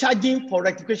 for charging for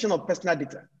rectification of personal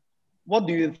data? What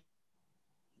do you think?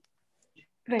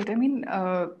 Right, I mean,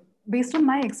 based on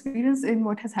my experience in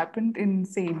what has happened in,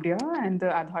 say, India and the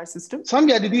Aadhaar system.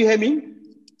 Soumya, did you hear me?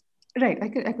 Right, I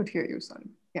could hear you, sorry.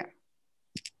 Yeah.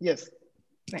 Yes.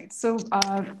 Right. So,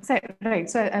 So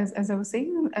as I was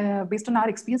saying, based on our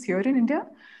experience here in India,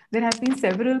 there have been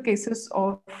several cases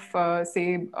of,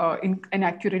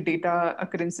 inaccurate data,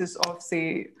 occurrences of,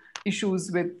 say,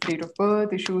 issues with date of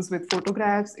birth, issues with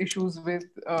photographs, issues with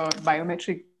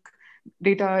biometric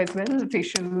data as well,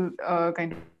 facial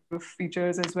kind of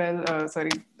features as well,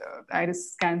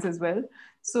 iris scans as well.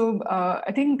 So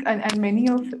I think, and many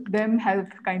of them have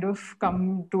kind of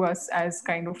come to us as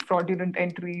kind of fraudulent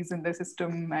entries in the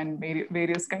system and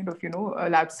various kind of,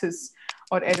 lapses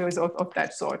or errors of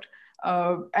that sort.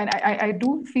 And I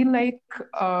do feel like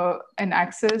an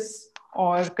access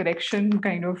or correction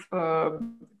kind of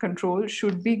control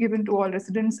should be given to all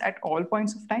residents at all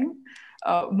points of time.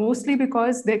 Mostly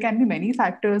because there can be many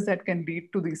factors that can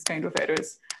lead to these kind of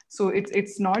errors. So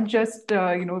it's not just,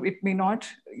 it may not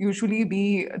usually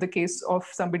be the case of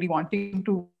somebody wanting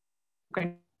to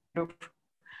kind of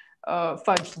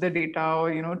fudge the data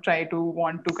or, try to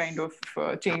want to kind of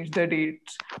change the date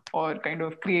or kind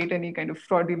of create any kind of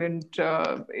fraudulent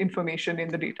information in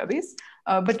the database.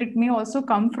 But it may also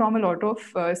come from a lot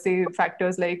of, say,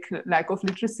 factors like lack of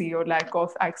literacy or lack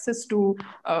of access to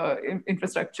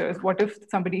infrastructures. What if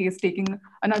somebody is taking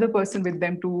another person with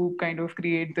them to kind of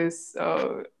create this,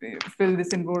 fill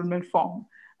this enrollment form?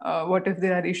 What if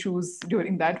there are issues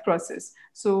during that process?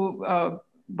 So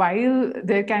while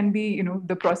there can be,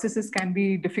 the processes can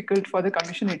be difficult for the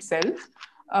commission itself,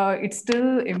 it's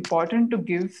still important to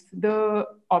give the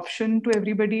option to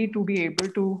everybody to be able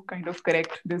to kind of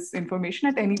correct this information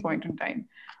at any point in time,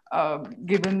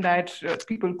 given that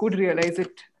people could realize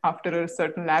it after a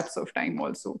certain lapse of time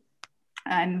also.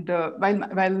 And while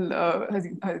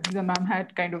Hadiza ma'am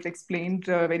had kind of explained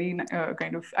very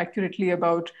kind of accurately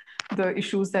about the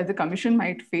issues that the commission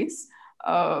might face,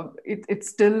 it's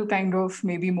still kind of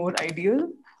maybe more ideal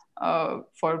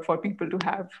for people to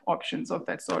have options of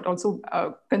that sort. Also,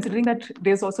 considering that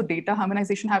there's also data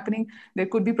harmonization happening, there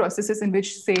could be processes in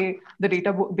which, say, the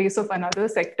database of another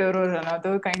sector or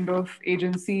another kind of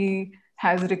agency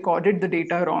has recorded the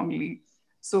data wrongly.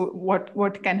 So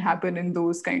what can happen in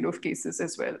those kind of cases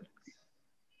as well?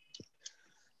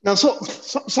 Now, so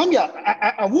Soumya,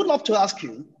 I would love to ask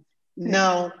you,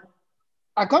 now,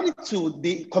 according to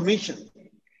the commission,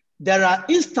 there are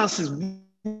instances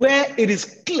where it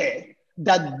is clear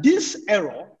that this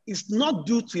error is not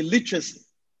due to illiteracy,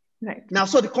 Right. Now,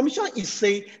 so the commission is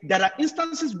saying there are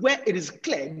instances where it is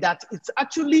clear that it's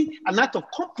actually an act of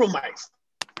compromise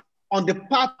on the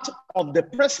part of the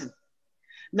person.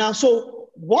 Now, so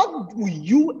what will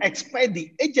you expect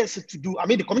the agency to do, I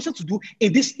mean, the commission to do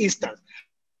in this instance?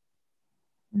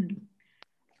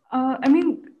 I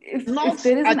mean, if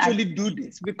there is actually do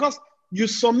this, because you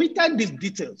submitted these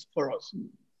details for us.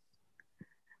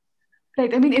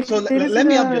 Right. I mean, if so let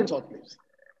me have your thought, please.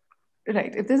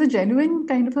 Right. If there's a genuine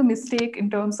kind of a mistake in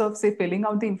terms of, say, filling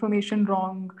out the information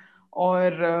wrong, or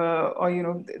you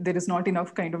know, there is not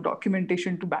enough kind of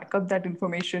documentation to back up that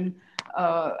information,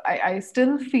 I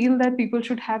still feel that people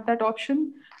should have that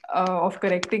option of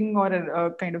correcting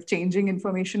or kind of changing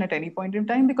information at any point in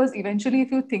time, because eventually,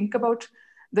 if you think about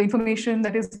the information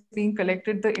that is being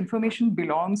collected, the information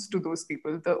belongs to those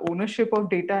people. The ownership of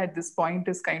data at this point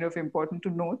is kind of important to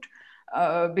note.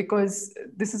 Because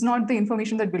this is not the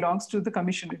information that belongs to the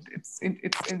commission. It's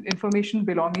information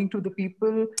belonging to the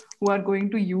people who are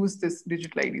going to use this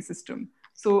digital ID system.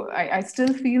 So I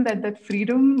still feel that that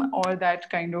freedom or that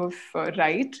kind of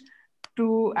right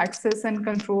to access and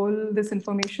control this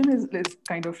information is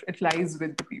kind of, it lies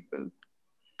with the people.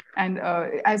 And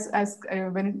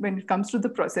when it comes to the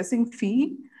processing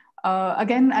fee,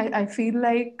 again, I feel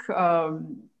like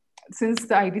since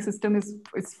the ID system is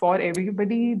for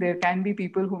everybody, there can be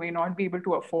people who may not be able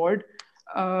to afford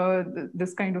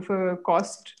this kind of a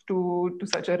cost to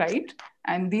such a right.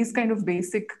 And these kind of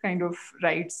basic kind of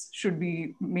rights should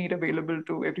be made available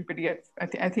to everybody,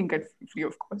 I think at free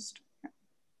of cost.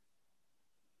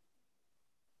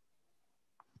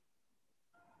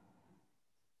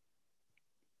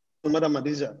 Madam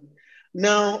Adisa.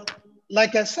 Now,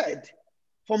 like I said,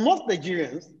 for most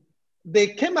Nigerians, they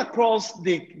came across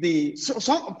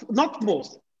some, not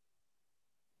most,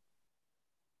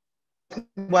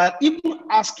 were even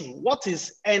asking, what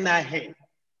is NIN?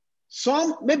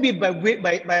 Some maybe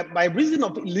by reason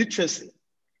of illiteracy.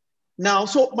 Now,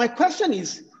 so my question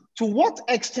is, to what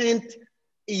extent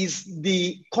is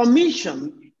the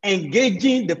commission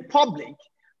engaging the public,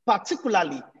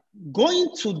 particularly going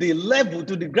to the level,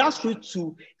 to the grassroots,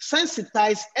 to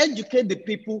sensitize, educate the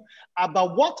people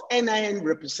about what NIN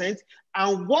represents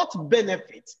and what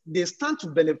benefits they stand to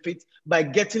benefit by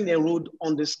getting enrolled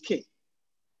on the scheme?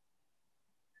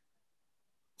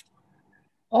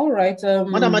 All right.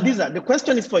 Madam Adisa, the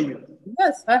question is for you.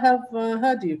 Yes, I have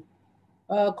heard you.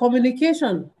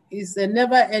 Communication is a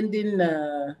never-ending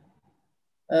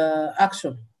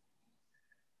action.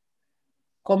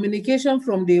 Communication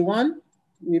from day one,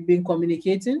 we've been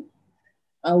communicating,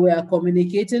 and we are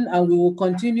communicating, and we will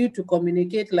continue to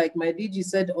communicate, like my DG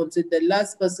said, until the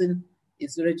last person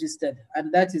is registered,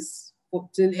 and that is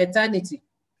till eternity,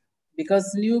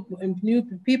 because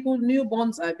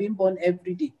newborns are being born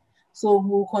every day. So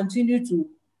we'll continue to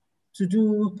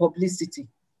do publicity.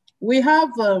 We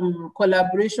have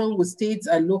collaboration with states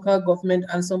and local government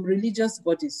and some religious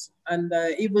bodies, and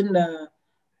even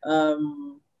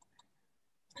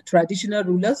traditional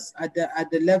rulers at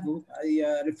the level you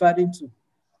are referring to.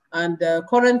 And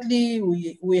currently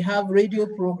we have radio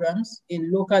programs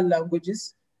in local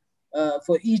languages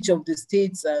for each of the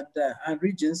states and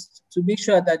regions to make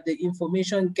sure that the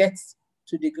information gets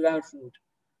to the grassroots.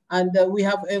 And we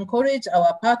have encouraged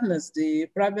our partners, the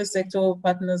private sector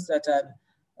partners that are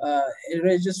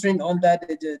registering under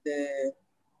the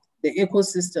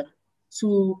ecosystem,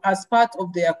 to, as part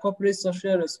of their corporate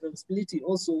social responsibility,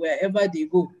 also wherever they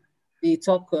go, they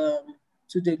talk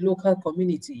to the local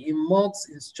community, in mosques,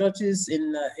 in churches,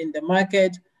 in the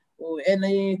market, or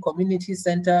any community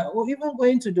center, or even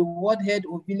going to the ward head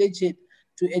or village head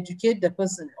to educate the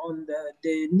person on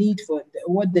the need for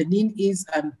what the need is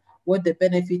and what the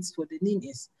benefits for the need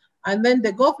is. And then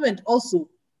the government also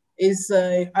is,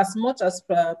 as much as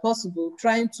possible,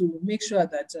 trying to make sure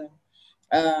that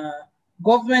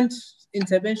government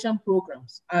intervention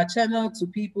programs are channeled to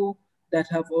people that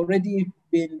have already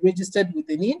been registered with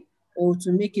the need, or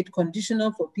to make it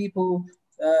conditional for people,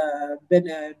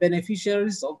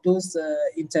 beneficiaries of those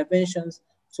interventions,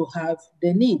 to have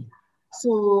the need.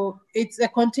 So it's a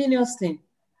continuous thing.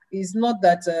 It's not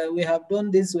that we have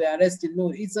done this, we are arrested.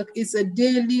 No, it's a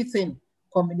daily thing.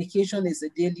 Communication is a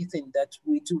daily thing that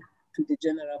we do to the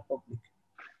general public.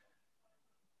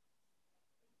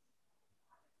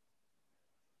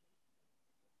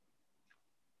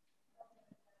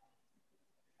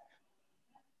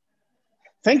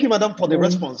 Thank you, madam, for the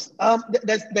response.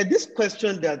 There's this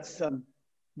question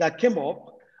that came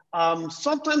up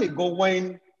some time ago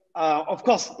when, of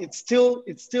course, it's still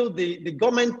the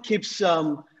government keeps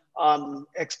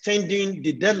extending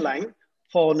the deadline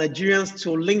for Nigerians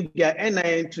to link their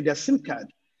NIN to their SIM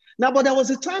card. Now, but there was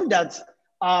a time that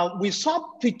we saw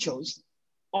pictures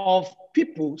of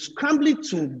people scrambling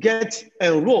to get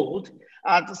enrolled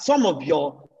at some of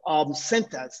your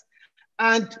centers.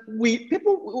 And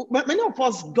many of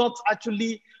us got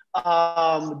actually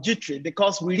jittery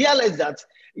because we realized that,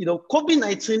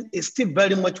 COVID-19 is still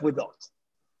very much with us.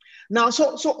 Now,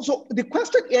 so the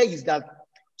question here is that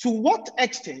to what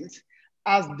extent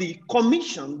has the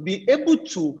commission been able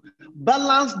to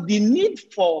balance the need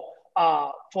for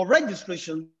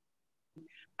registration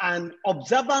and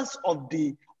observance of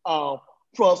the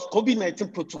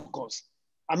COVID-19 protocols?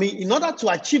 I mean, in order to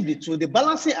achieve the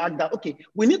balancing act that, okay,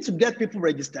 we need to get people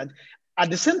registered. At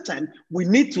the same time, we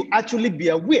need to actually be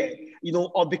aware,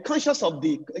 or be conscious of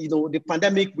the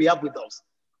pandemic we have with us.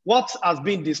 What has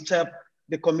been the step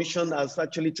the commission has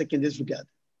actually taken in this regard?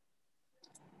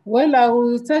 Well, I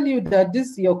will tell you that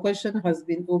your question has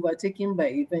been overtaken by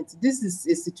events. This is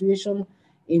a situation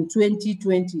in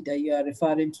 2020 that you are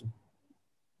referring to.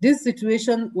 This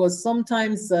situation was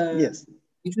sometimes yes,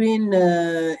 between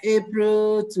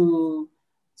April to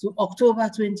October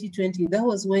 2020. That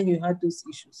was when you had those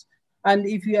issues. And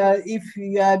if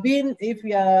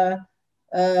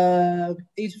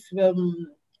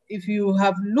you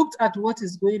have looked at what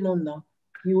is going on now,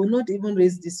 you will not even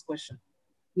raise this question.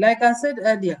 Like I said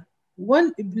earlier,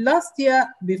 last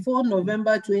year before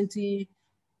November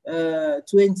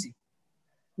 2020,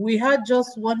 we had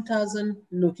just 1,000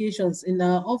 locations in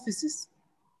our offices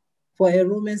for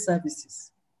enrollment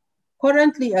services.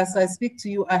 Currently, as I speak to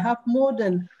you, I have more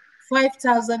than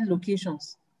 5,000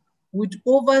 locations with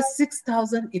over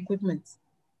 6,000 equipment.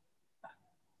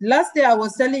 Last year, I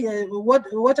was telling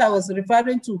what I was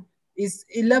referring to is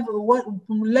less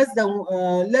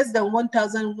than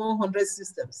 1,100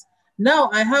 systems. Now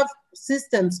I have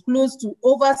systems close to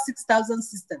over 6,000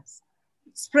 systems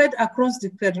spread across the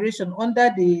Federation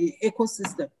under the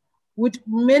ecosystem, with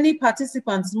many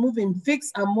participants moving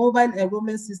fixed and mobile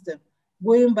enrollment system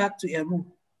going back to enroll.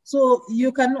 So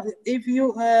you can, if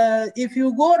you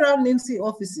go around NIMSI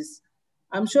offices,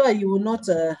 I'm sure you will not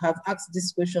have asked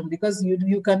this question because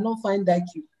you cannot find that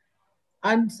queue.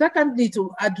 And secondly,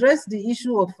 to address the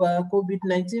issue of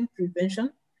COVID-19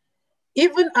 prevention,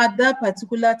 even at that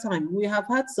particular time, we have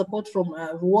had support from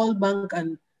World Bank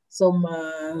and some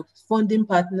funding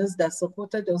partners that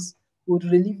supported us with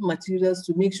relief materials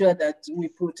to make sure that we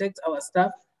protect our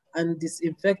staff and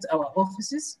disinfect our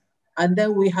offices. And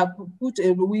then we have put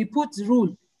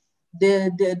rule,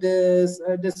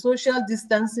 the social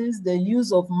distancing, the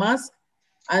use of masks,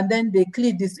 and then the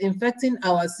clean disinfecting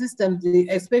our system,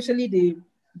 especially the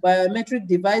biometric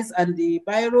device and the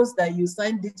virus that you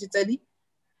sign digitally.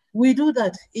 We do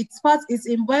that. It's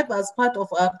imbibed as part of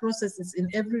our processes in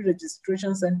every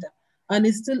registration center, and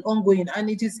it's still ongoing. And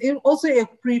it is also a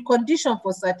precondition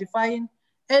for certifying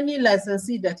any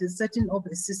licensee that is setting up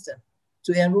a system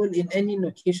to enroll in any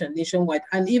location nationwide.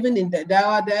 And even in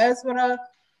our diaspora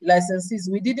licensees,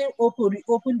 we didn't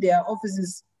reopen their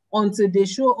offices until they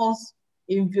show us,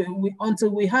 until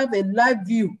we have a live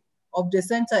view of the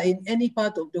center in any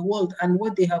part of the world and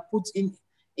what they have put in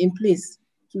place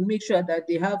to make sure that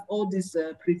they have all these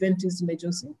preventive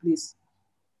measures in place.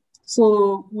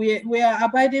 So we are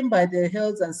abiding by the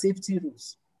health and safety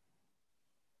rules.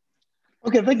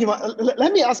 Okay, thank you.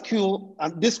 Let me ask you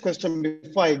this question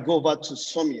before I go over to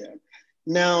Soumya.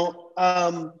 Now,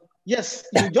 yes,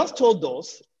 you just told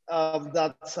us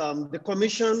that the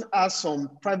commission has some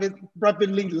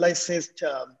privately licensed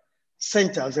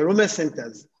centers, enrollment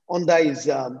centers under its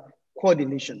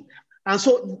coordination. And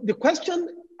so the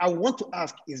question I want to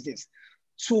ask is this: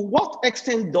 to what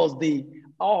extent does the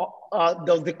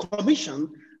commission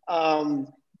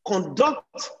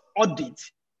conduct audit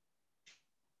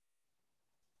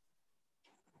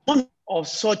of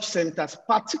such centers,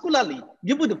 particularly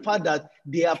given the fact that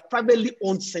they are privately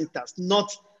owned centers,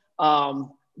 not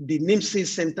the NIMSI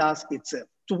centers itself?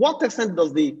 To what extent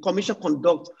does the commission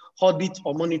conduct audit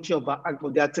or monitoring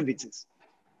of the activities?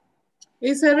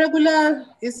 It's a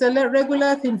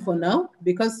regular thing for now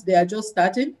because they are just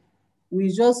starting.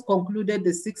 We just concluded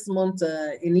the 6-month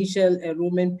initial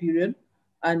enrollment period,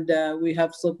 and we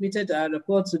have submitted our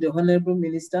report to the Honorable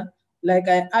Minister. Like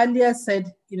I earlier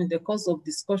said in the course of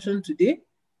discussion today,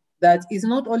 that it's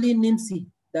not only NIMSI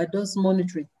that does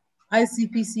monitoring.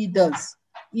 ICPC does,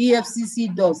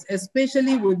 EFCC does,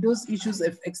 especially with those issues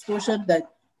of extortion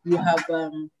that you have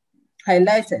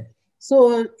highlighted.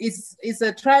 So it's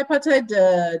a tripartite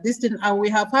this thing, and we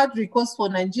have had requests for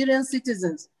Nigerian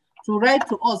citizens to write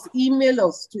to us, email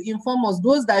us, to inform us.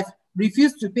 Those that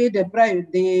refuse to pay the price,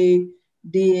 the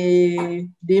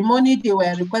money they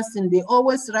were requesting, they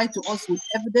always write to us with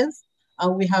evidence,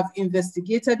 and we have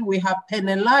investigated, we have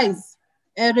penalized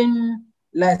erring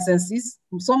licenses.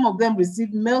 Some of them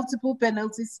received multiple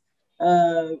penalties.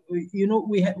 You know,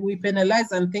 we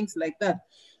penalize and things like that.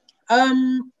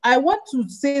 I want to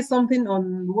say something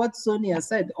on what Sonia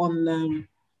said on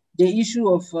the issue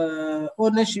of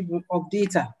ownership of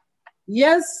data.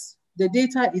 Yes, the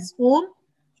data is owned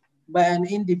by an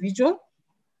individual.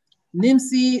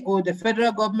 NIMSI or the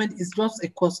federal government is just a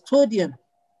custodian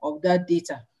of that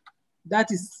data.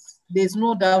 There's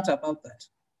no doubt about that.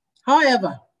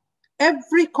 However,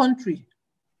 every country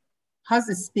has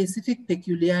a specific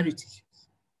peculiarity.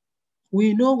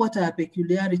 We know what our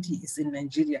peculiarity is in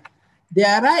Nigeria. There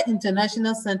are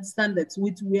international standards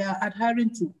which we are adhering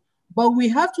to, but we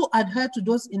have to adhere to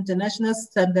those international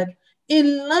standards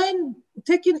in line,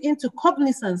 taking into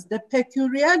cognizance the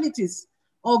peculiarities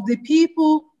of the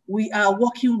people we are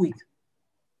working with.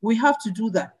 We have to do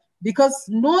that because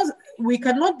we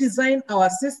cannot design our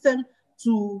system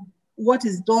to what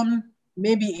is done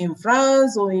maybe in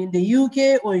France or in the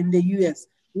UK or in the US.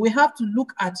 We have to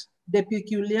look at the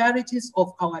peculiarities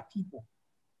of our people.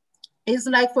 It's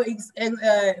like, for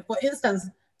instance,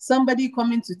 somebody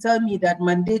coming to tell me that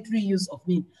mandatory use of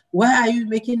NIN. Why are you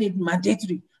making it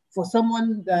mandatory for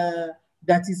someone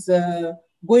that is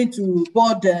going to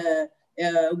board a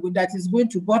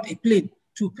plane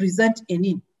to present a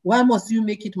NIN? Why must you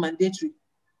make it mandatory?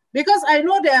 Because I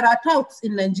know there are touts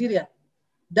in Nigeria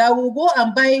that will go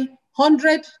and buy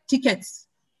 100 tickets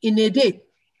in a day,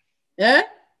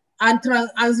 and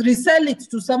resell it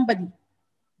to somebody.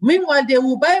 Meanwhile, they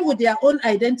will buy with their own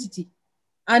identity,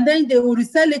 and then they will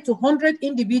resell it to 100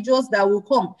 individuals that will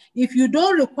come. If you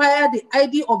don't require the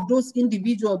ID of those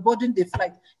individuals boarding the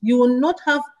flight, you will not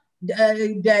have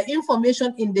their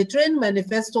information in the train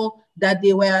manifesto that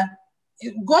they were,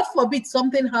 God forbid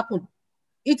something happened.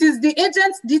 It is the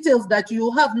agent's details that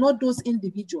you have, not those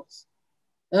individuals.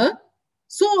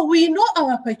 So we know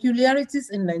our peculiarities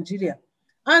in Nigeria.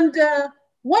 And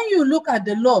when you look at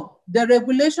the law, the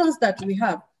regulations that we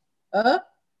have,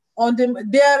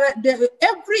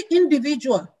 every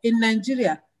individual in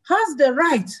Nigeria has the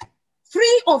right,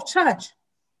 free of charge,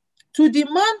 to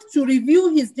demand to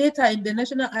review his data in the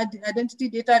National Identity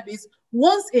Database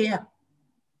once a year.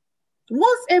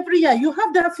 Once every year, you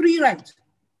have that free right.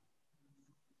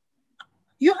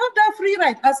 You have that free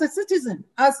right as a citizen,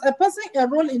 as a person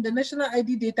enrolled in the National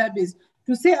ID Database,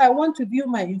 to say, I want to view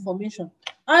my information.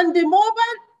 And the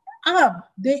mobile app,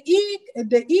 the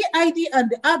eID and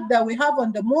the app that we have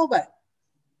on the mobile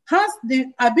has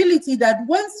the ability that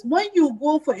when you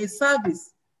go for a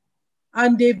service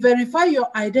and they verify your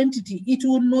identity, it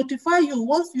will notify you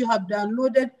once you have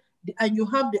downloaded and you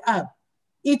have the app.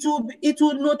 It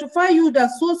will notify you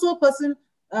that so person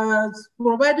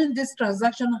providing this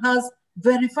transaction has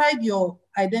verified your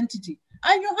identity.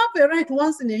 And you have a right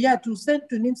once in a year to send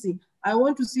to NIMSI, I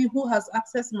want to see who has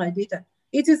accessed my data.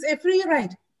 It is a free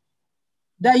right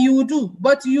that you will do,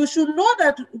 but you should know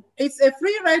that it's a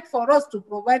free right for us to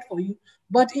provide for you.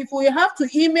 But if we have to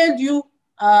email you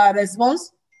a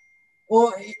response,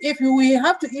 or if we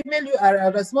have to email you a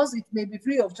response, it may be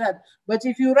free of charge. But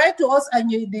if you write to us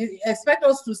and you expect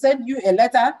us to send you a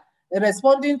letter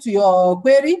responding to your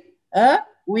query,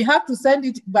 we have to send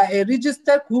it by a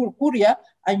registered courier,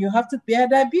 and you have to pay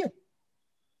that bill.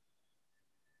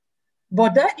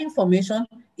 But that information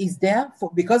is there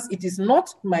because it is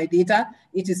not my data,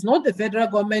 it is not the federal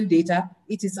government data,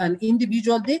 it is an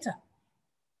individual data.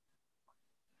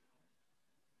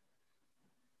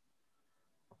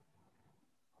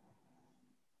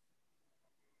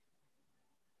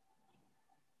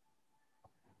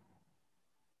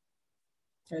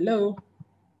 Hello.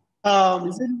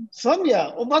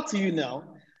 Sonia, over to you now.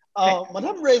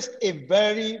 Madam raised a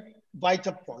very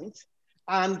vital point.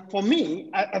 And for me,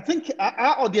 I think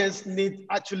our audience needs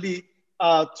actually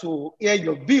to hear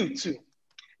your view too.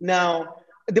 Now,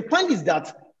 the point is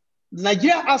that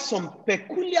Nigeria has some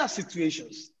peculiar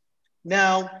situations.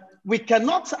 Now, we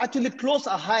cannot actually close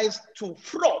our eyes to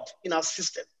fraud in our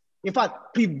system. In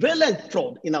fact, prevalent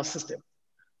fraud in our system.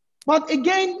 But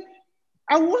again,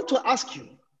 I want to ask you,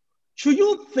 should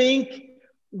you think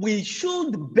we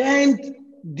should bend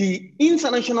the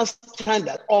international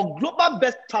standard or global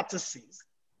best practices,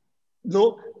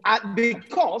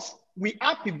 because we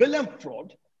have prevalent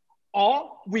fraud,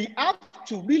 or we have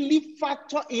to really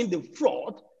factor in the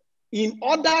fraud in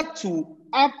order to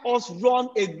have us run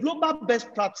a global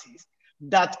best practice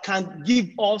that can give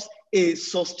us a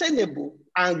sustainable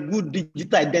and good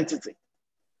digital identity?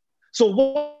 So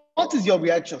what is your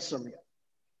reaction, Sonia?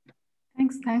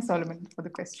 Thanks, Solomon, for the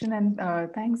question. And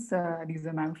thanks,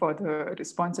 Lisa ma'am, for the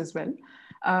response as well.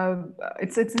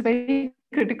 It's a very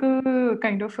critical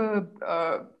kind of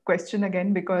a question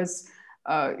again, because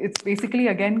it's basically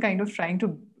again kind of trying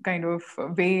to kind of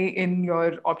weigh in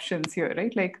your options here,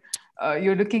 right? Like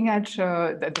you're looking at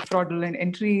the fraudulent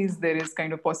entries. There is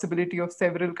kind of possibility of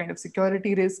several kind of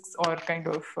security risks, or kind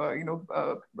of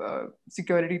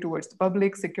security towards the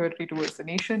public, security towards the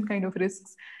nation kind of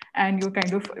risks, and you're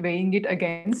kind of weighing it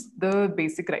against the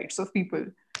basic rights of people.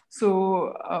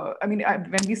 So, I mean,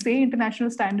 when we say international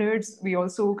standards, we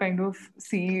also kind of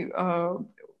see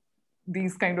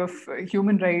these kind of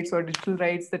human rights or digital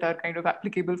rights that are kind of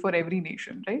applicable for every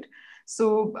nation, right?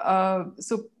 So,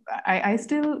 I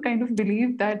still kind of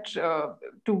believe that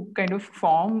to kind of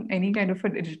form any kind of a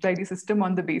digital ID system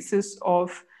on the basis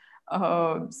of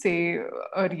say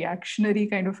a reactionary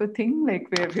kind of a thing, like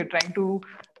where we're trying to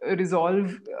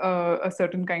resolve a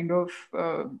certain kind of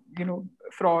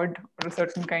fraud, or a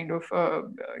certain kind of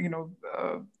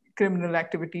criminal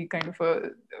activity kind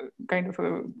of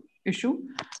a issue,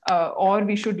 or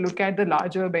we should look at the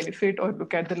larger benefit, or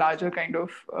look at the larger kind of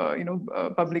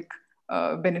public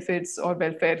benefits or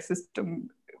welfare system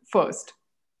first.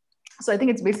 So I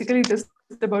think it's basically just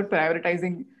about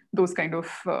prioritizing those kind of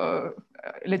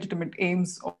legitimate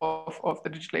aims of the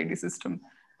digital ID system.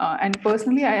 And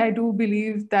personally, I do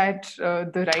believe that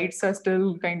the rights are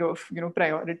still kind of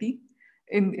priority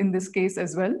in this case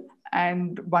as well.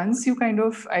 And once you kind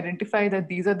of identify that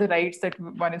these are the rights that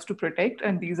one is to protect,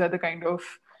 and these are the kind of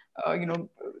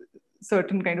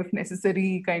certain kind of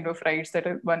necessary kind of rights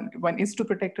that one is to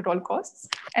protect at all costs,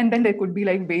 and then there could be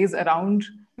like ways around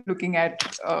looking at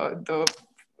the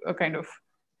kind of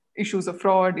issues of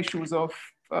fraud, issues of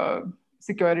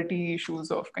security,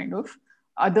 issues of kind of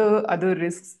other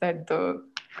risks that the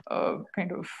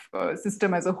kind of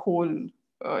system as a whole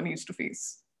needs to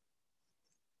face.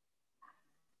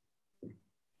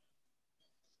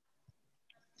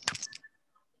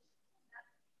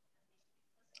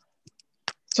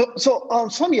 So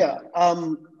Soumya,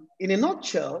 in a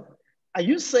nutshell, are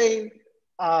you saying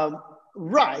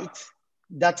right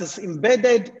that is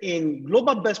embedded in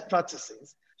global best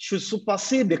practices should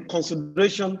supersede the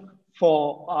consideration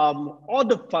for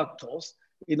other factors,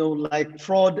 like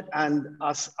fraud and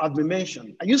as we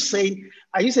mentioned? Are you saying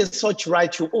such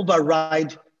right should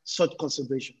override such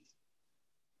considerations?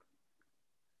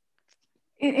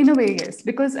 In a way, yes,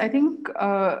 because I think,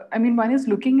 I mean, one is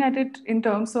looking at it in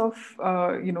terms of,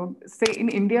 say in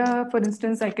India, for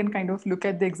instance, I can kind of look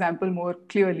at the example more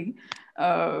clearly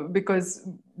because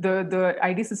the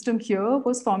ID system here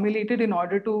was formulated in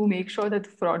order to make sure that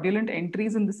fraudulent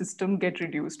entries in the system get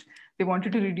reduced. They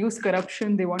wanted to reduce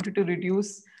corruption. They wanted to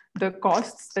reduce the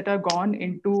costs that are gone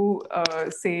into,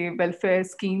 say, welfare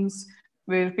schemes,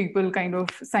 where people kind of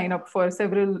sign up for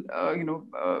several,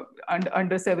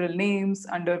 under several names,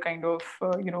 under kind of,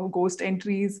 ghost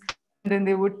entries. And then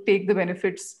they would take the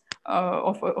benefits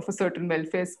of a certain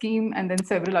welfare scheme, and then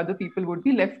several other people would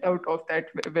be left out of that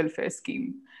welfare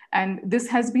scheme. And this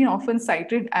has been often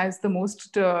cited as the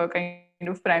most kind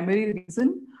of primary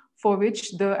reason for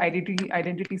which the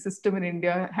identity system in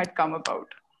India had come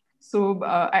about. So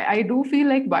I do feel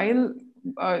like while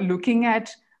looking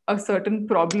at a certain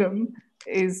problem,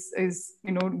 is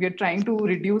we're trying to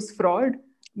reduce fraud,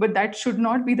 but that should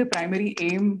not be the primary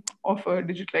aim of a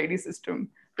digital ID system.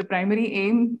 The primary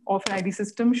aim of an ID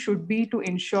system should be to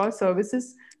ensure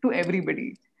services to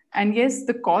everybody. And yes,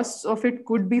 the costs of it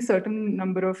could be certain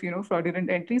number of fraudulent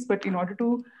entries, but in order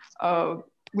to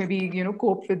maybe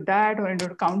cope with that, or in order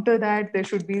to counter that, there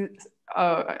should be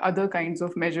other kinds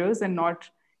of measures, and not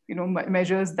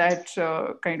measures that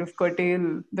kind of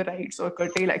curtail the rights or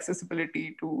curtail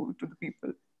accessibility to the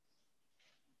people.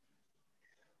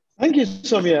 Thank you,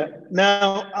 Soumya.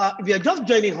 Now, if you're just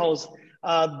joining us,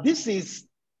 this is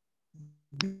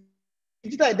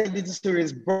Digital Identity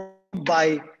Series brought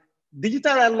by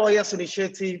Digital Rights Lawyers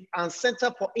Initiative and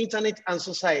Center for Internet and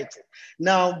Society.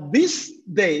 Now, this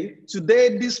day,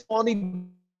 today, this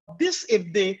morning, this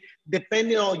evening,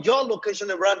 depending on your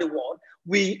location around the world,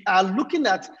 we are looking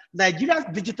at Nigeria's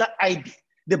digital ID,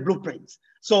 the blueprint.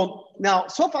 So now,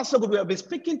 so far so good, we have been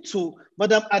speaking to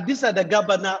Madam Adisa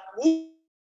Dagabana, who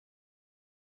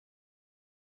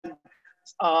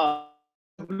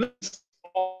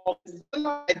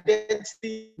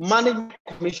Identity Management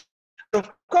Commission.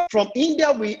 From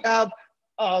India, we have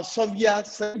Soumya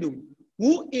Sendhu,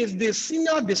 who is the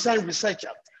Senior Design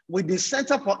Researcher with the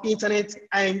Center for Internet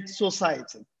and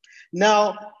Society.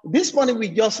 Now, this morning we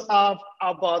just have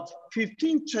about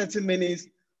 15-20 minutes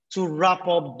to wrap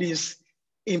up this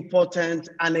important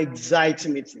and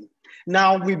exciting meeting.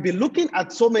 Now, we'll be looking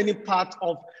at so many parts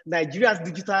of Nigeria's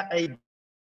digital ID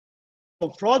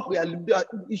of fraud, we are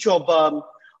issue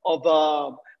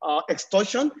of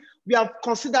extortion. We have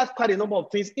considered quite a number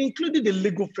of things, including the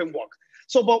legal framework.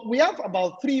 So, but we have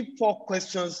about 3-4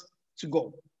 questions to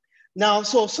go. Now,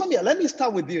 so Sonia, let me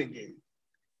start with you again.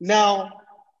 Now,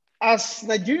 as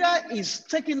Nigeria is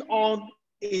taking on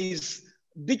its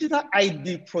digital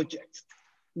ID project,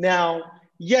 now,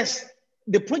 yes,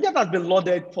 the project has been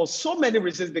lauded for so many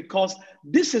reasons, because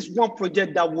this is one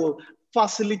project that will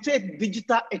facilitate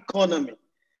digital economy.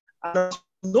 And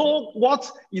know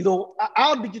what,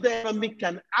 our digital economy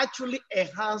can actually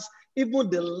enhance even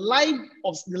the lives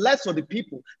of the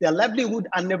people, their livelihood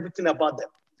and everything about them.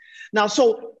 Now,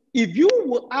 so if you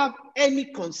will have any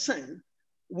concern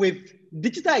with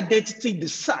digital identity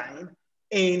design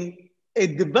in a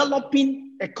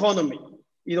developing economy,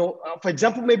 for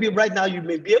example, maybe right now you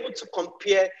may be able to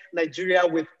compare Nigeria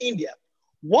with India.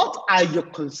 What are your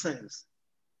concerns?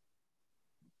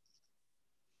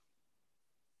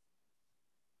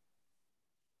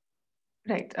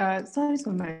 Right. Sorry,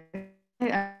 Sonia.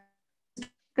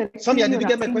 Sonia, did you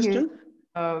get my question?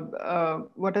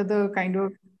 What are the kind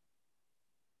of...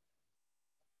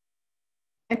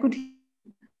 I could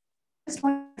just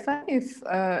clarify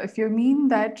if you mean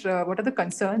that what are the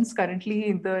concerns currently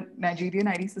in the Nigerian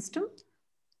ID system?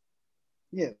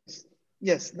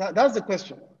 Yes, that's the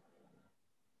question.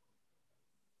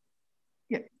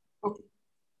 Yeah,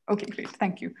 okay, great,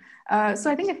 thank you.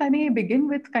 So I think if I may begin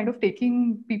with kind of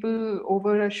taking people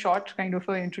over a short kind of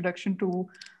an introduction to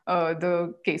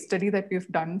the case study that we've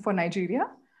done for Nigeria,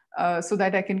 so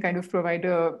that I can kind of provide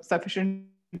a sufficient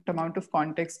amount of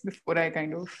context before I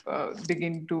kind of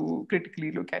begin to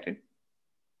critically look at it.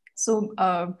 So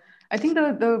I think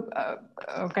the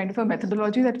kind of a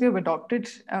methodology that we have adopted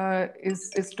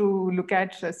is to look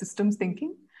at systems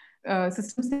thinking.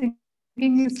 Systems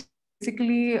thinking is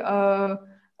basically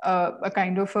a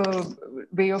kind of a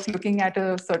way of looking at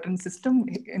a certain system,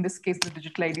 in this case, the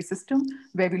digital ID system,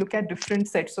 where we look at different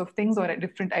sets of things or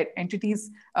different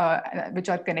entities which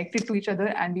are connected to each other,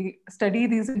 and we study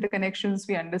these interconnections.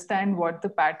 We understand what the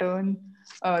pattern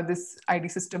this ID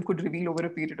system could reveal over a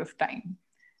period of time.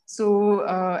 So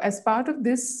as part of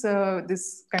this,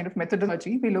 this kind of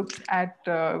methodology, we looked at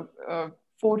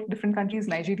 4 different countries: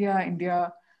 Nigeria,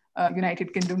 India,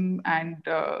 United Kingdom, and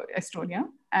Estonia.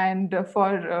 And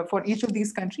for each of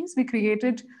these countries, we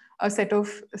created a set of,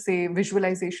 say,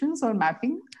 visualizations or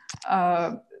mapping.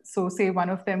 So say one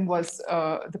of them was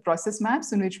the process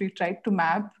maps, in which we tried to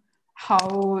map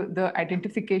how the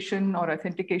identification or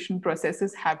authentication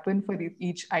processes happen for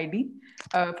each ID.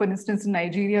 For instance, in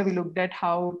Nigeria, we looked at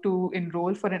how to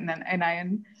enroll for an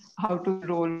NIN, how to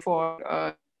enroll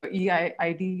for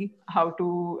EID, how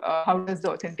does the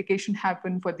authentication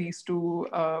happen for these 2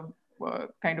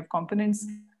 kind of components.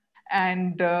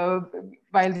 And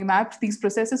while we mapped these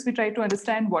processes, we tried to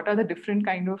understand what are the different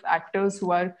kind of actors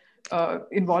who are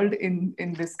involved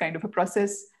in this kind of a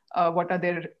process. What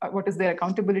is their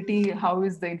accountability? How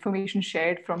is the information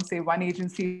shared from, say, one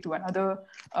agency to another?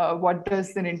 What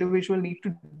does an individual need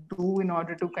to do in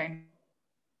order to kind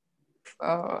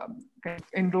of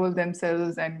enroll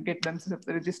themselves and get themselves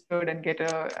registered and get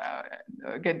the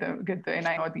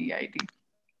NIN or the EID?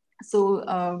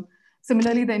 So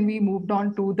similarly, then we moved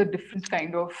on to the different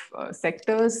kind of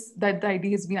sectors that the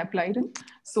ID has been applied in.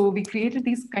 So we created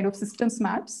these kind of systems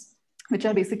maps, which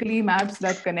are basically maps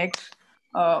that connect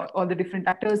all the different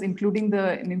actors, including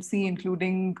the NIMC,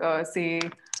 including, say,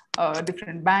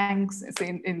 different banks.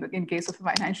 Say in case of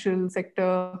financial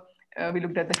sector, we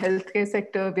looked at the healthcare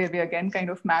sector, where we again kind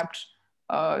of mapped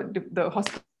the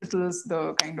hospitals,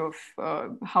 the kind of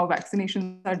how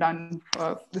vaccinations are done,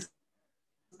 this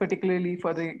particularly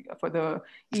for the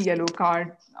e-yellow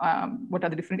card. What are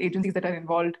the different agencies that are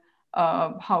involved?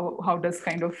 How does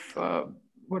kind of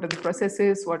what are the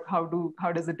processes?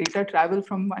 How does the data travel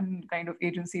from one kind of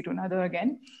agency to another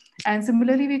again? And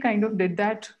similarly, we kind of did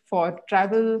that for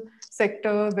travel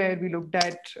sector, where we looked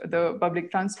at the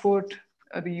public transport,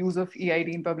 the use of EID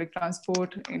in public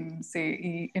transport, in,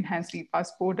 say, enhanced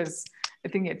e-passport is, I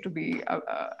think, yet to be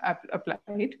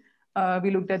applied.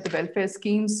 We looked at the welfare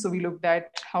schemes. So we looked at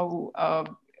how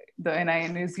the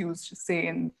NIN is used, say,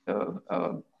 in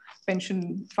the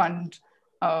pension fund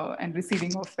and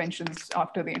receiving of pensions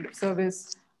after the end of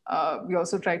service. We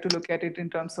also try to look at it in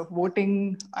terms of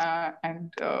voting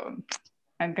and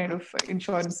kind of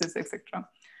insurances, etc.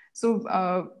 So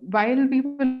while we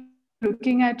were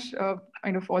looking at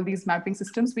kind of all these mapping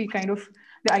systems, we kind of,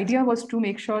 the idea was to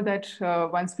make sure that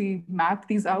once we map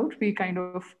these out, we kind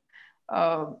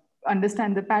of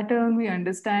understand the pattern, we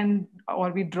understand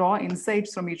or we draw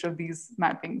insights from each of these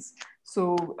mappings.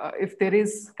 So if there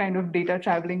is kind of data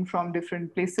traveling from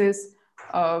different places,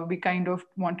 we kind of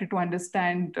wanted to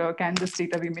understand, can this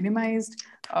data be minimized?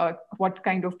 What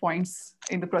kind of points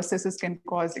in the processes can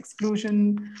cause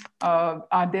exclusion?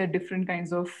 Are there different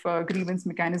kinds of grievance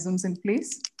mechanisms in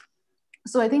place?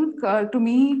 So I think to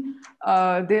me,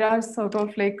 there are sort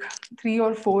of like 3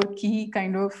 or 4 key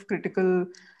kind of critical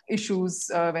issues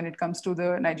when it comes to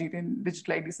the Nigerian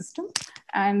digital ID system.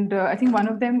 And I think one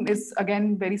of them is,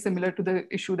 again, very similar to the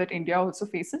issue that India also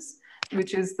faces,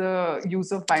 which is the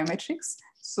use of biometrics.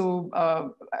 So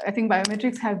I think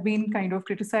biometrics have been kind of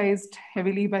criticized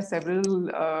heavily by several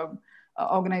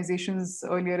organizations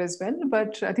earlier as well.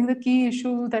 But I think the key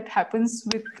issue that happens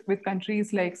with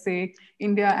countries like, say,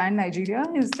 India and Nigeria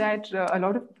is that a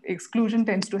lot of exclusion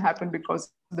tends to happen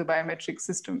because of the biometric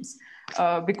systems,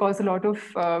 because a lot of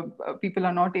people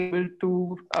are not able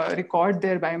to record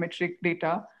their biometric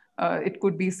data. It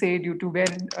could be, say, due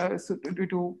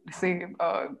to say,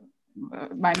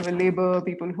 manual labor,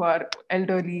 people who are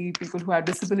elderly, people who have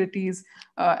disabilities,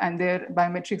 and their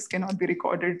biometrics cannot be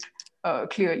recorded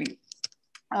clearly.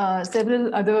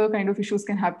 Several other kind of issues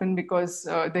can happen because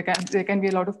there can be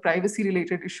a lot of privacy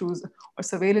related issues or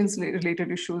surveillance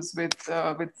related issues with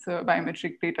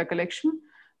biometric data collection,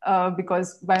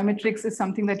 because biometrics is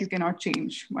something that you cannot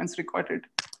change once recorded,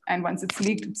 and once it's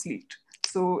leaked, it's leaked.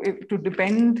 So to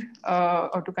depend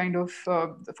or to kind of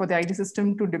for the ID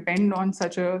system to depend on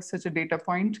such a data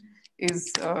point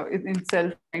is in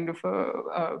itself kind of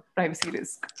a privacy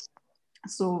risk.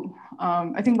 So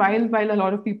I think while a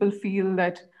lot of people feel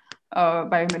that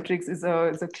biometrics is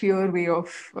a clear way of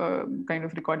kind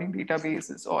of recording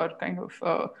databases or kind of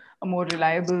a more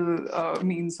reliable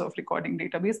means of recording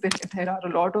database, there are a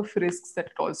lot of risks that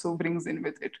it also brings in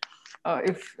with it.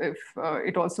 If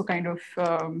it also kind of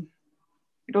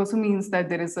it also means that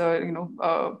there is a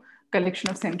collection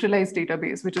of centralized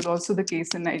database, which is also the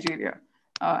case in Nigeria.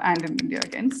 And in India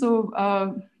again. So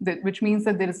which means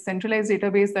that there is a centralized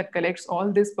database that collects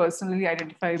all this personally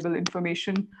identifiable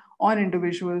information on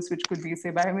individuals, which could be, say,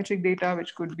 biometric data,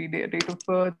 which could be their date of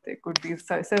birth. There could be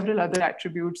several other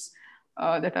attributes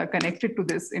that are connected to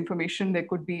this information. There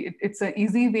could be, it's an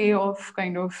easy way of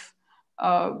kind of,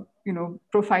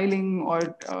 profiling or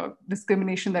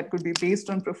discrimination that could be based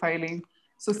on profiling.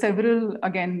 So several,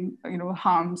 again,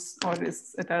 harms or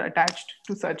risks that are attached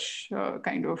to such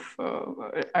kind of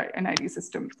an ID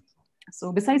system.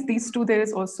 So besides these two, there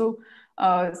is also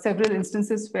several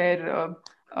instances where,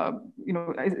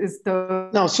 is the...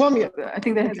 Now, Sonia. I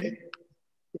think there has been...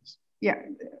 Yeah,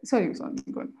 sorry, go on.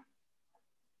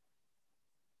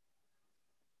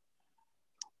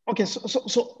 Okay,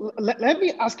 so let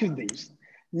me ask you this.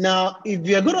 Now, if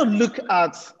you're going to look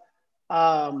at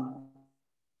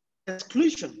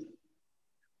exclusion,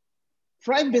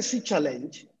 privacy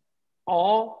challenge,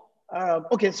 or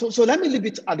okay, so let me leave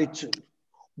it at the two.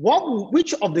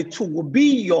 Which of the two will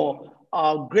be your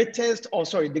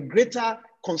the greater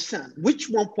concern? Which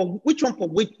one for which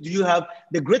do you have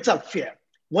the greater fear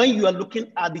when you are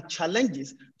looking at the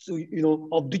challenges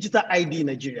of digital ID in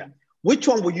Nigeria? Which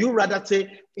one would you rather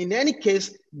say, in any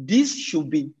case, this should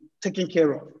be taken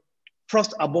care of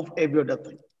first above every other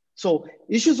thing? So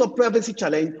issues of privacy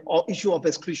challenge or issue of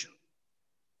exclusion?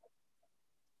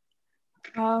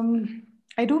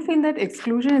 I do feel that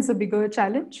exclusion is a bigger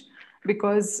challenge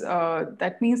because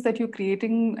that means that you're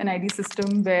creating an ID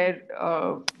system where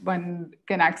one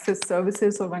can access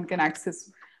services or one can access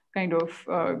kind of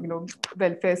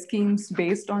welfare schemes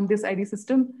based on this ID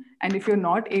system. And if you're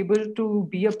not able to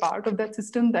be a part of that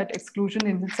system, that exclusion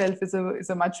in itself is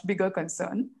a much bigger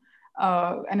concern.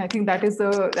 And I think that is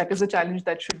a challenge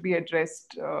that should be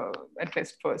addressed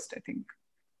first, I think.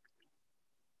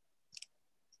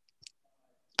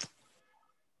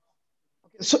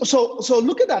 So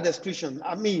looking at the exclusion,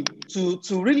 I mean, to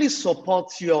really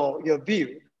support your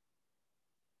view,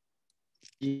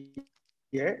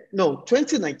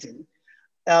 2019,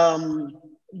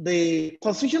 the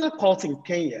Constitutional Court in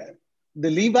Kenya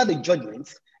delivered a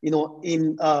judgment, in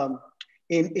a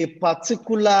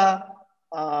particular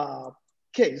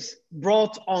case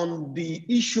brought on the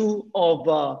issue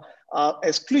of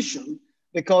exclusion,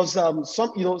 because some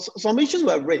issues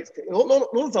were raised.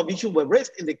 Lots of issues were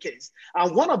raised in the case,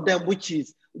 and one of them, which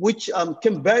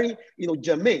came very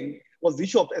germane, was the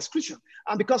issue of exclusion.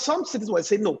 And because some citizens were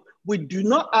saying, no, we do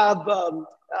not have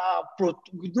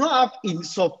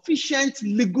insufficient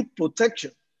legal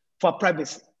protection for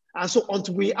privacy, and so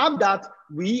until we have that,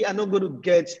 we are not going to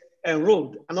get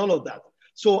enrolled and all of that.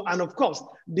 So, and of course,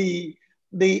 the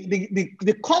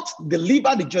court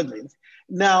delivered the judgment.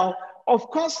 Now, of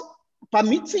course,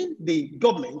 permitting the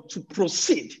government to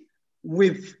proceed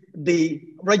with the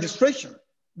registration,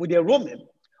 with the enrollment.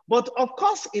 But of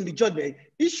course, in the judgment,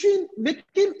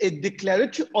 making a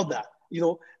declaratory order,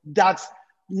 that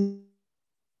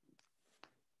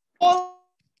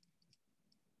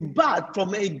barred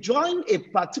from enjoying a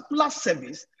particular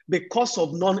service because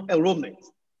of non-enrollment.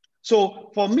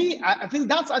 So for me, I think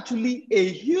that's actually a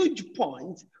huge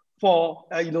point for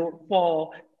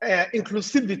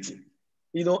inclusivity,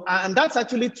 and that's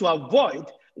actually to avoid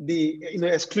the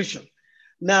exclusion.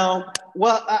 Now,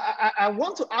 well, I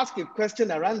want to ask a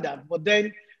question around that, but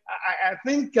then I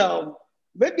think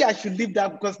maybe I should leave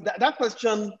that, because that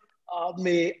question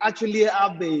may actually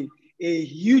have a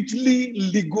hugely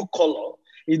legal color.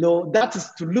 That is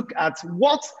to look at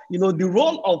what, the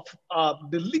role of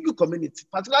the legal community,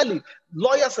 particularly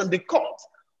lawyers and the courts,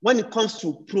 when it comes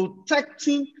to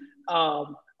protecting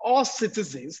all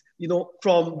citizens,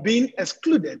 from being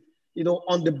excluded,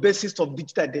 on the basis of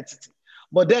digital identity.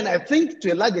 But then I think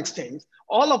to a large extent,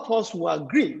 all of us will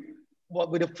agree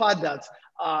with the fact that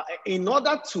in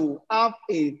order to have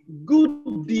a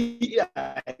good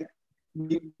DEI,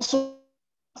 we also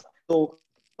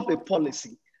have a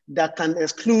policy that can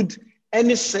exclude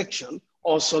any section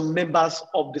or some members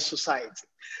of the society.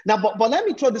 Now, but let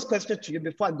me throw this question to you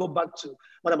before I go back to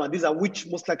Madam Hadiza, which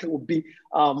most likely will be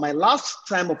my last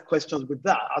time of questions with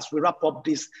that as we wrap up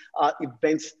this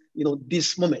event,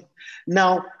 this moment.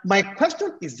 Now, my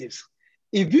question is this: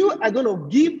 if you are going to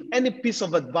give any piece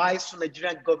of advice to the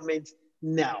Nigerian government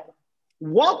now,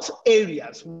 what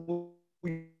areas will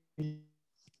we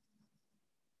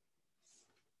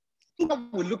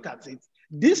look at it?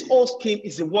 This whole scheme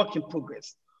is a work in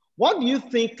progress. What do you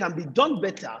think can be done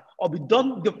better or be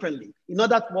done differently in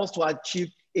order for us to achieve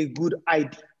a good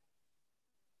idea?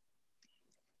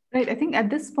 Right. I think at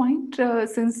this point,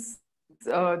 since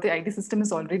the ID system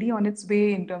is already on its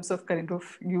way in terms of kind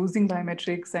of using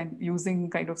biometrics and using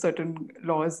kind of certain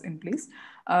laws in place,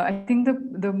 I think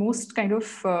the most kind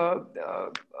of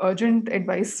urgent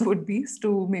advice would be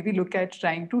to maybe look at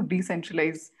trying to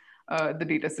decentralize the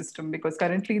data system, because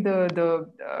currently the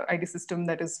ID system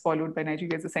that is followed by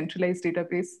Nigeria is a centralized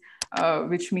database,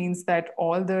 which means that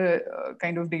all the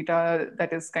kind of data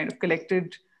that is kind of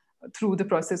collected through the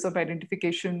process of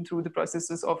identification, through the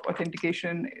processes of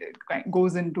authentication,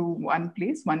 goes into one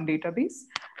place, one database.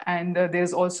 And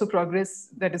there's also progress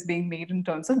that is being made in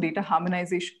terms of data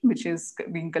harmonization, which is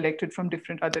being collected from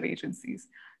different other agencies.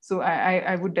 So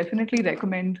I would definitely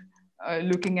recommend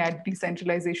looking at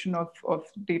decentralization of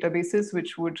databases,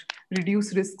 which would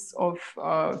reduce risks of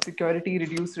security,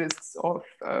 reduce risks of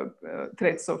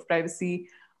threats of privacy,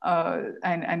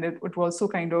 and it would also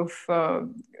kind of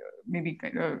maybe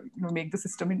make the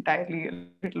system entirely a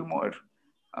little more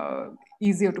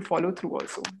easier to follow through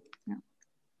also. Yeah.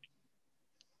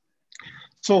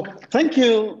 So thank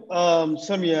you,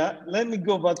 Samia. Let me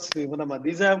go back to Madam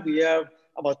Hadiza. We have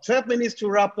about 12 minutes to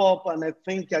wrap up, and I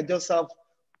think I just have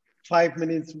 5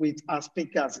 minutes with our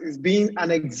speakers. It's been an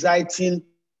exciting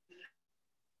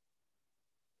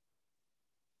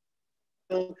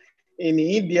in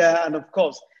India, and of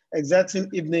course, exciting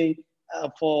evening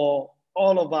for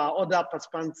all of our other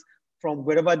participants from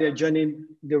wherever they're joining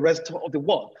the rest of the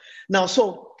world. Now,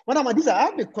 so Madam Hadiza, I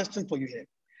have a question for you here.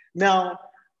 Now,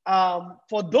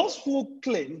 for those who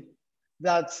claim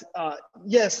that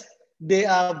yes, they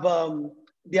have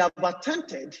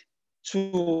attempted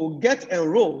to get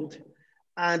enrolled,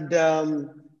 and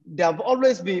they have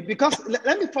always been, because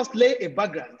let me first lay a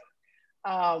background.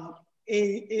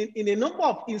 In a number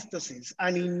of instances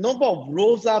and in a number of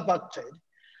roles I've acted,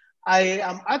 I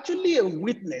am actually a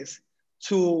witness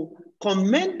to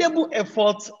commendable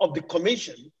efforts of the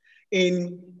Commission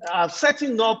in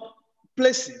setting up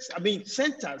places,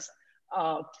 centers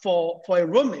for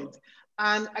enrollment.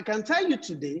 And I can tell you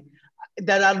today,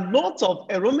 there are lots of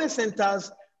enrollment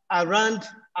centers around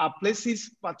our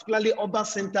places, particularly urban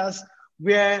centers,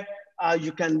 where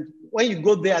you can, when you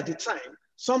go there at the time,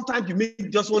 sometimes you meet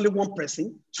just only one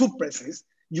person, two persons,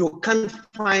 you can't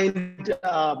find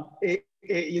a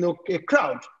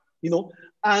crowd,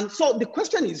 And so the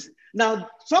question is, now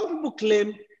some people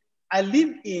claim I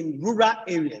live in rural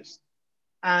areas,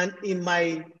 and in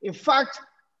fact,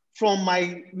 from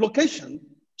my location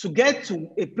to get to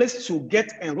a place to get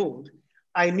enrolled,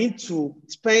 I need to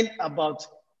spend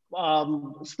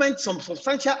some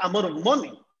substantial amount of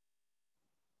money.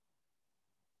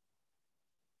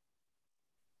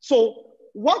 So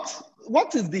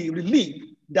what is the relief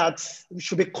that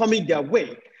should be coming their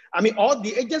way? All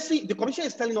the agency, the Commission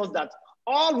is telling us that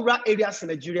all rural areas in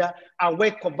Nigeria are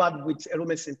well covered with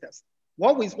enrollment centers.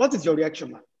 What is your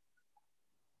reaction, ma'am?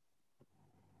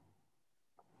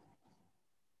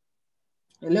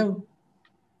 Hello.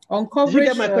 On coverage. Did you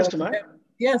get my question, ma'am?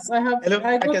 Yes, I have. Hello,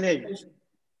 I can hear you.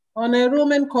 On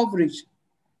enrollment coverage,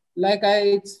 like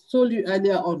I told you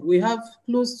earlier on, we have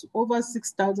close over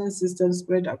 6,000 systems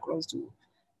spread across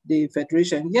the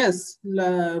Federation. Yes,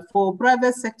 for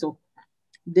private sector,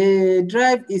 the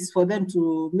drive is for them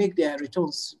to make their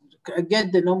returns,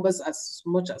 get the numbers as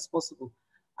much as possible.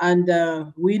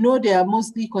 And we know they are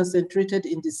mostly concentrated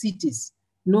in the cities,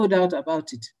 no doubt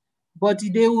about it. But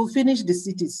they will finish the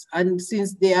cities. And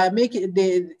since they are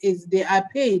they are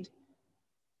paid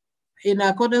in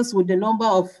accordance with the number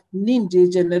of NIN they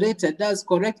generated, that's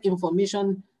correct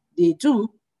information they do,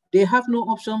 they have no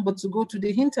option but to go to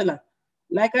the hinterland.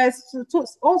 Like I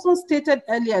also stated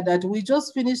earlier that we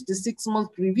just finished the 6-month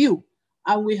review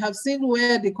and we have seen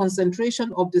where the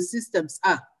concentration of the systems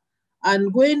are.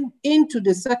 And going into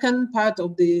the second part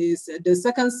of the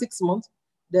second 6 months,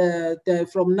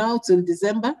 from now till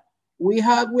December, we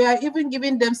are even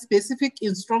giving them specific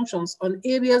instructions on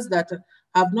areas that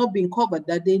have not been covered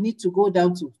that they need to go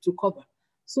down to cover.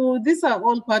 So these are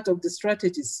all part of the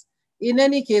strategies. In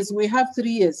any case, we have 3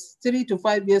 years, 3 to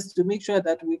 5 years to make sure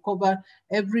that we cover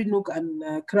every nook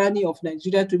and cranny of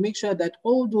Nigeria, to make sure that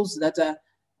all those that are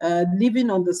living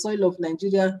on the soil of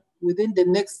Nigeria within the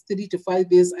next 3 to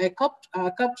 5 years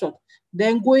are captured.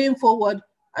 Then going forward,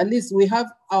 at least we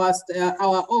have our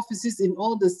offices in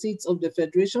all the states of the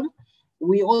Federation.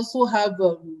 We also have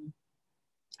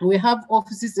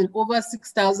offices in over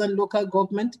 6,000 local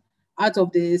government out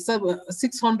of the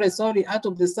 600, sorry, out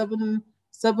of the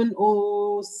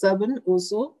 707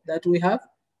 also that we have.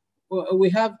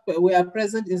 We are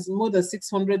present in more than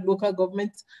 600 local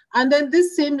governments. And then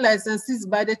these same licenses,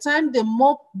 by the time the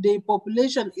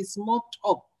population is mopped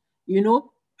up, you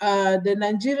know, the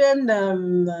Nigerian,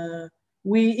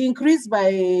 we increase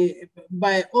by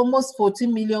almost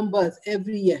 14 million births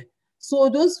every year. So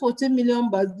those 14 million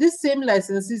births, these same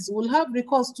licenses will have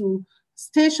recourse to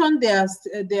station their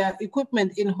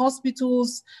equipment in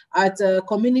hospitals, at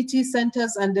community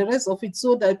centers and the rest of it,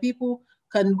 so that people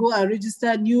can go and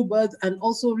register new birth and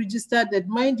also register that,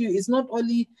 mind you, it's not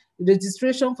only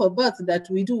registration for birth that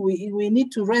we do, we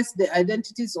need to rest the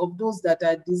identities of those that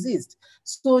are deceased.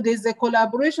 So there's a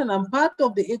collaboration, and part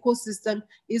of the ecosystem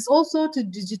is also to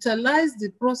digitalize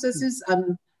the processes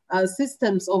and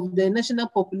systems of the National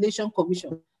Population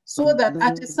Commission, so that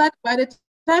by the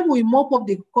time we mop up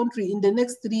the country in the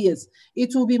next 3 years,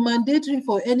 it will be mandatory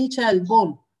for any child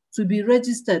born to be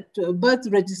registered, to birth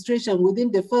registration within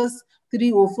the first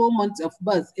 3 or 4 months of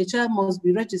birth. A child must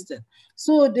be registered.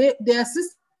 So their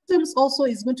systems also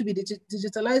is going to be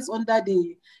digitalized under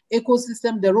the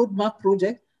ecosystem, the roadmap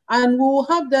project, and we will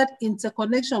have that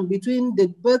interconnection between the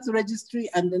birth registry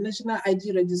and the National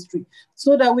ID registry,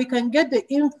 so that we can get the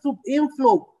inflow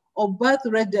of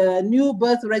new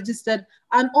birth registered,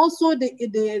 and also the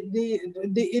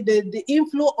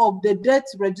inflow of the death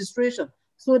registration,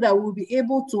 so that we'll be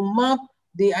able to map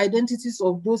the identities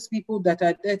of those people that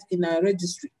are dead in our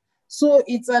registry. So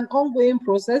it's an ongoing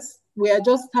process. We are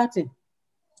just starting.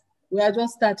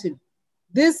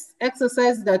 This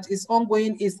exercise that is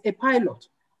ongoing is a pilot.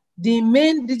 The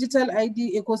main digital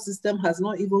ID ecosystem has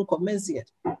not even commenced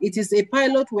yet. It is a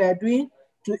pilot we are doing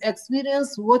to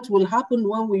experience what will happen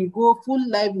when we go full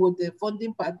live with the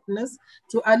funding partners.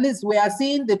 To at least we are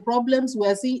seeing the problems, we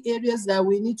are seeing areas that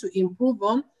we need to improve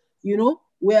on, you know,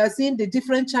 we are seeing the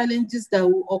different challenges that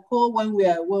will occur when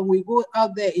we go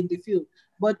out there in the field.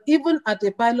 But even at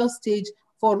a pilot stage,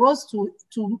 for us to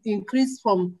increase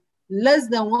from less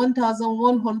than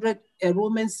 1,100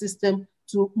 enrollment system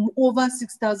to over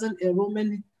 6,000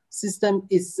 enrollment system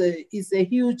is a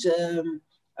huge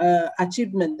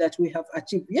achievement that we have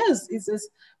achieved. Yes,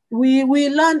 we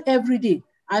learn every day,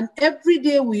 and every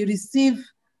day we receive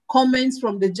comments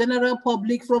from the general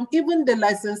public, from even the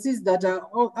licensees that are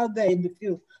out there in the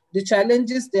field, the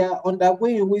challenges they are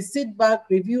undergoing. We sit back,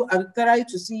 review, and try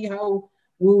to see how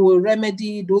we will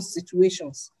remedy those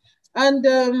situations. And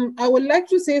I would like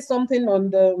to say something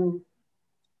on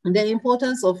the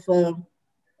importance of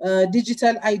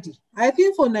digital ID. I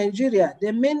think for Nigeria,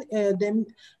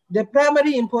 the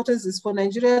primary importance is for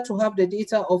Nigeria to have the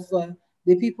data of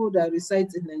the people that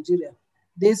reside in Nigeria.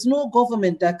 There's no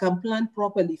government that can plan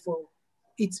properly for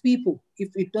its people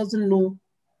if it doesn't know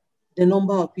the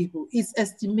number of people. It's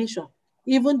estimation.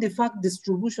 Even the fact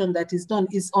distribution that is done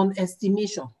is on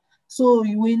estimation. So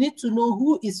we need to know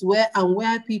who is where and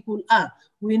where people are.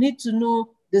 We need to know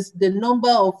the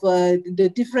number of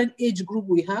the different age group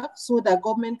we have, so that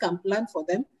government can plan for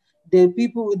them.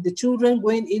 The children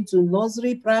going into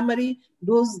nursery, primary,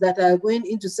 those that are going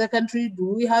into secondary, do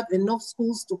we have enough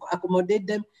schools to accommodate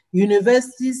them?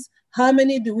 Universities, how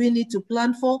many do we need to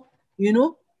plan for? You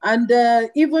know, And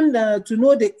even to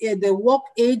know the work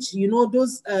age, you know,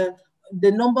 those the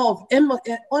number of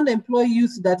unemployed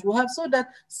youth that we have, so that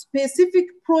specific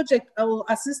project or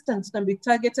assistance can be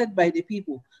targeted by the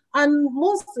people. And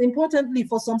most importantly,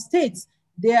 for some states,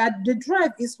 the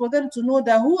drive is for them to know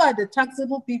that who are the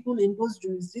taxable people in those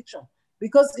jurisdictions.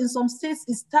 Because in some states,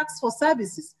 it's tax for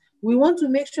services. We want to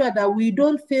make sure that we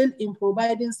don't fail in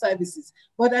providing services.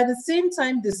 But at the same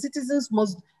time, the citizens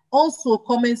must also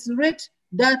commensurate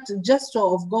that gesture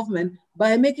of government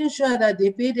by making sure that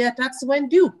they pay their tax when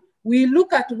due. We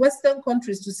look at Western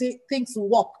countries to say things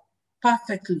work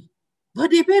perfectly, but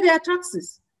they pay their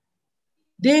taxes.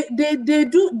 They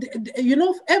do, you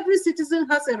know, every citizen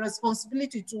has a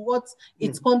responsibility towards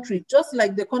its country, just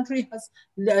like the country has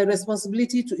a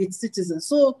responsibility to its citizens.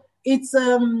 So it's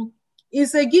a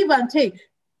give and take,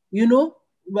 you know,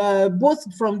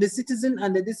 both from the citizen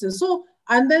and the citizen. So,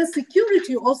 and then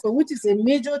security also, which is a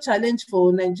major challenge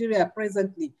for Nigeria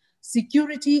presently.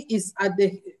 Security is at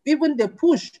even the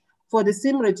push for the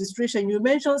SIM registration. You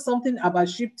mentioned something about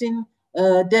shifting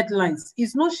deadlines.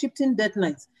 It's not shifting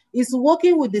deadlines. It's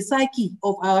working with the psyche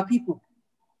of our people.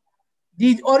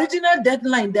 The original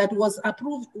deadline that was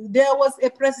approved, there was a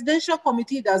presidential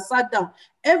committee that sat down.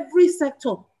 Every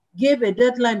sector gave a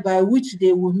deadline by which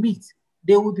they will meet.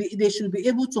 They should be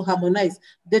able to harmonize.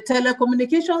 The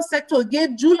telecommunication sector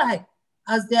gave July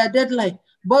as their deadline,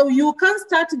 but you can't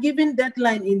start giving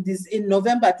deadline in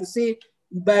November to say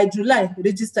by July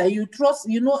register. You trust,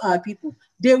 you know, our people.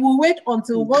 They will wait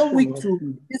until 1 week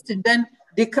to listen, then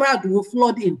the crowd will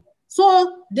flood in.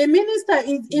 So the minister,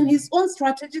 in his own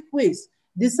strategic ways,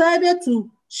 decided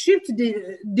to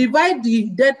divide the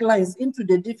deadlines into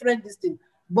the different districts.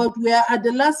 But we are at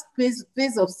the last phase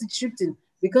of shifting,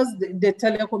 because the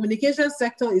telecommunication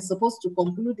sector is supposed to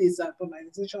conclude its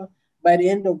autonomization by the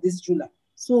end of this July.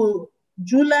 So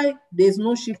July, there's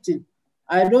no shifting.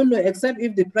 I don't know, except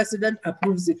if the president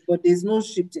approves it, but there's no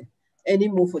shifting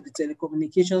anymore for the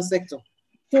telecommunication sector.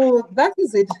 So that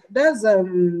is it. That's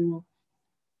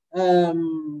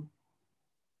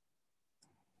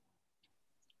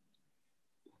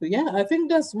yeah, I think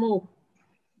that's more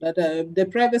that the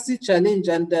privacy challenge.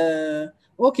 And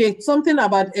okay, something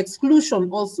about exclusion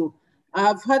also.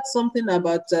 I've heard something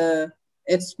about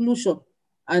exclusion,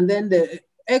 and then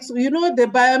you know, the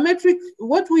biometric.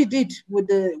 What we did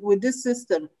with this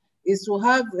system is to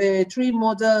have a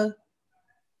 3-model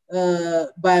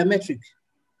biometric: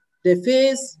 the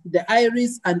face, the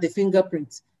iris, and the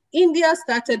fingerprint. India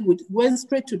went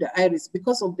straight to the iris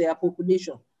because of their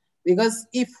population. Because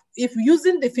if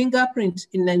using the fingerprint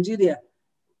in Nigeria,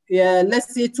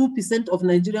 let's say 2% of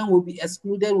Nigerians will be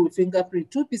excluded with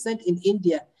fingerprint. 2% in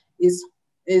India is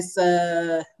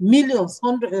millions,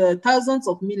 thousands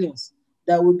of millions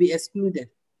that will be excluded,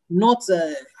 not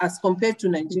as compared to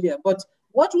Nigeria. But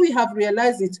what we have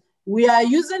realized is we are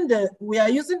using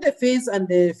the face and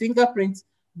the fingerprint,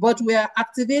 but we are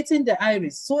activating the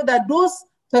iris, so that those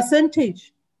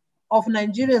percentage of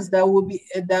Nigerians that will be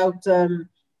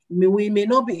we may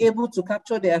not be able to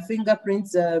capture their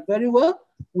fingerprints very well,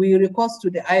 we recourse to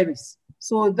the iris.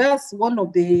 So that's one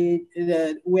of the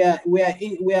we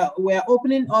are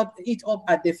opening it up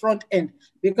at the front end,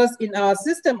 because in our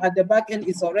system at the back end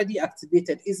is already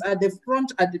activated. It's at the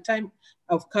front at the time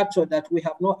of capture that we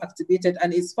have not activated,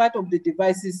 and it's part of the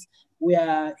devices we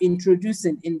are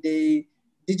introducing in the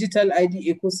digital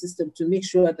ID ecosystem to make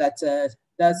sure that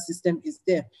that system is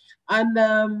there. And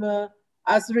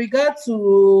as regards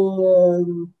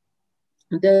to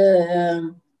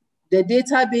the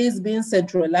database being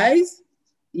centralized,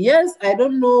 yes, I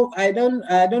don't know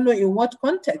in what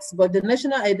context, but the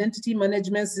National Identity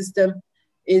Management System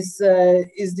is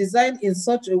designed in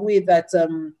such a way that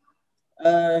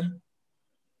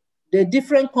the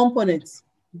different components,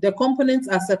 the components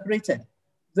are separated.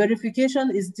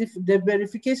 Verification is different. The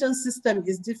verification system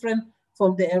is different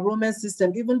from the enrollment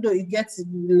system, even though it gets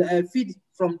feed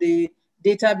from the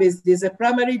database. There's a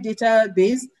primary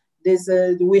database.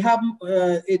 We have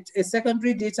a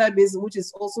secondary database, which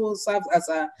is also serves as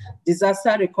a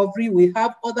disaster recovery. We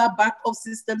have other backup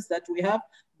systems that we have.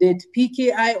 The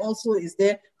PKI also is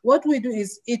there. What we do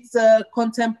is it's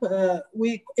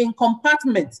in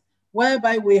compartments,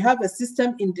 whereby we have a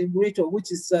system integrator,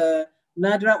 which is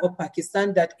NADRA or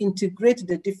Pakistan, that integrate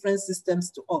the different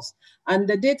systems to us. And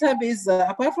the database,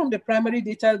 apart from the primary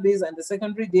database and the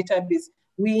secondary database,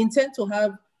 we intend to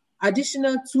have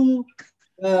additional 2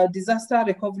 disaster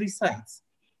recovery sites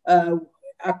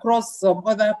across some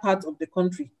other parts of the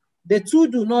country. The 2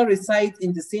 do not reside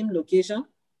in the same location,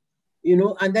 you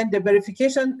know, and then the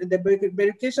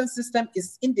verification system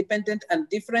is independent and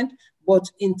different,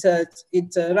 but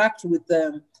interact with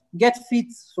get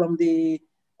feeds from the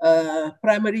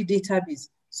primary database.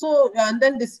 So, and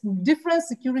then this different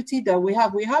security that we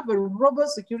have a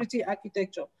robust security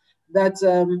architecture that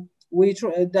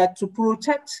that to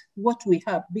protect what we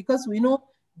have, because we know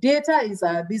data is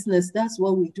our business. That's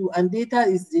what we do, and data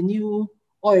is the new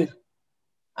oil.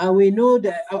 And we know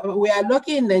that we are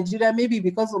lucky in Nigeria, maybe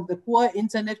because of the poor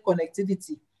internet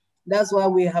connectivity. That's why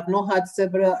we have not had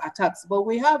several attacks. But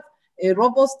we have a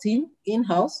robust team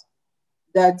in-house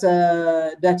that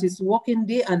that is working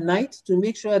day and night to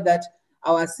make sure that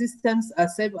our systems are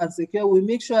safe and secure. We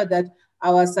make sure that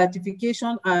our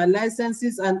certification, our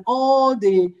licenses, and all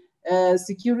the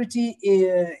security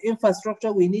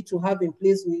infrastructure we need to have in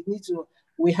place,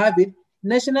 we have it.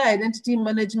 National Identity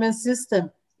Management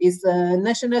System is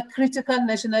a critical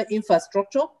national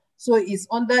infrastructure. So it's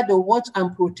under the watch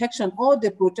and protection. All the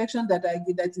protection that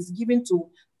is given to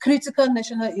critical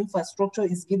national infrastructure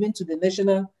is given to the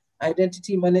National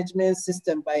Identity Management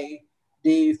System by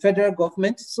the federal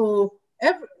government. So,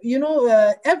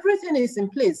 everything is in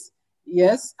place,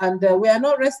 yes, and we are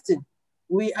not resting.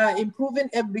 We are improving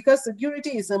because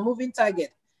security is a moving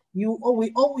target. You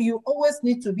always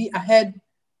need to be ahead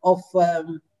of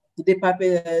the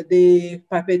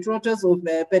perpetrators of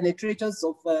penetrators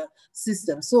of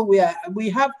systems. So we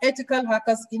have ethical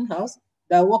hackers in-house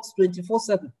that works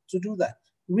 24/7 to do that.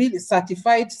 Really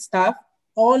certified staff,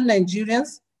 all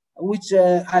Nigerians, which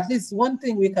at least one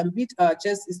thing we can beat our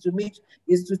chest is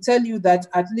to tell you that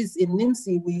at least in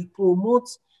NIMSI we promote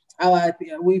our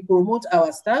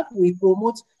staff, we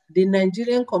promote the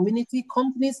Nigerian community,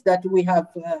 companies that we have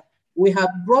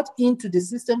brought into the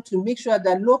system to make sure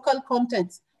that local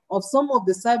content of some of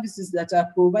the services that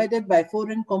are provided by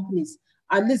foreign companies,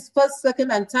 at least first,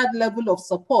 second, and third level of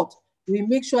support, we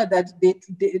make sure that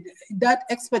that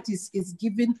expertise is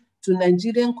given to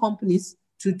Nigerian companies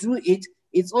to do it.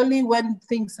 It's only when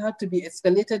things have to be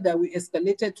escalated that we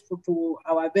escalate it to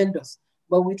our vendors.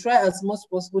 But we try as much as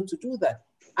possible to do that.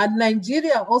 And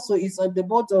Nigeria also is on the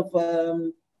board of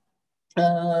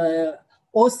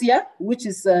OSIA, which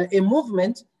is a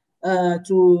movement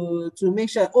to make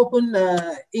sure open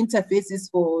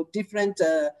interfaces for different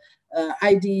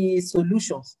ID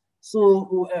solutions.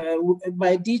 So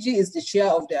my DG is the chair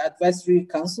of the advisory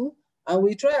council, and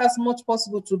we try as much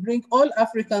possible to bring all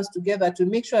Africans together to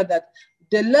make sure that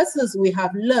the lessons we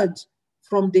have learned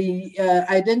from the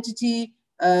identity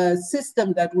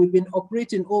system that we've been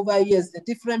operating over years, the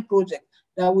different projects,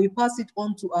 that we pass it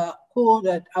on to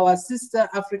our sister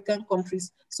African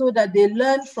countries so that they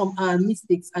learn from our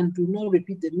mistakes and do not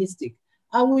repeat the mistake.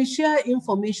 And we share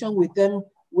information with them.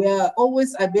 We are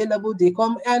always available. They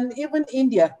come, and even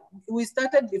India, we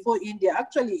started before India.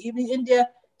 Actually, even India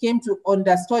came to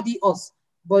understudy us,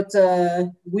 but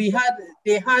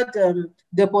they had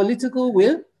the political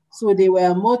will, so they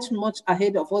were much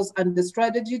ahead of us, and the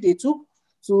strategy they took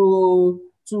to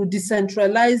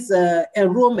decentralize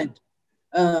enrollment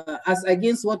as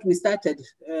against what we started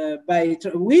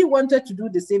we wanted to do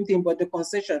the same thing, but the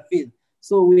concession failed.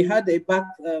 So we had a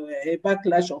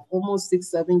backlash of almost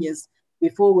 6-7 years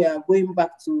before we are going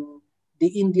back to the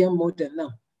Indian model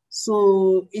now.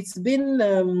 So it's been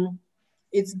an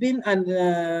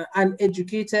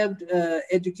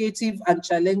educative and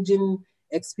challenging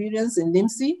experience in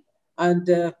NIMSI,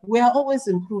 and we are always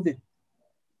improving.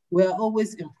 We are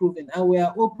always improving, and we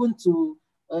are open to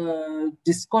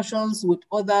discussions with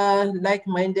other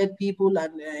like-minded people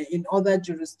and in other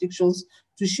jurisdictions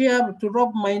to share, to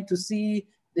rub mind, to see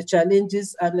the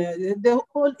challenges. And the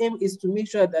whole aim is to make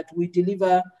sure that we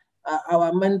deliver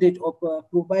our mandate of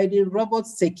providing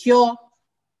robust, secure,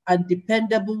 and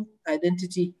dependable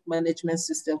identity management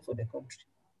system for the country.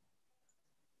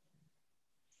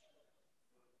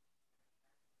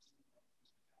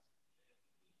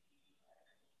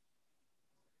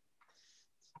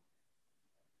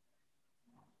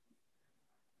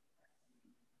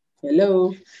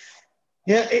 Hello.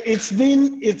 Yeah, it's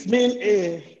been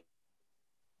a,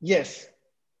 yes.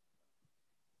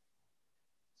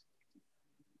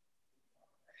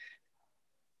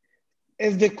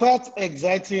 It's been quite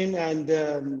exciting and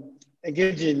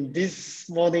engaging this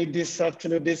morning, this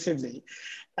afternoon, this evening.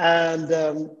 And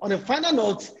on a final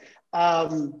note,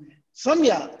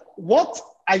 Sonia, what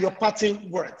are your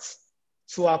parting words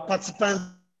to our participants?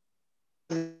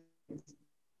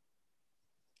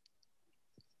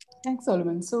 Thanks,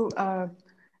 Solomon. So I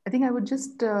think I would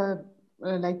just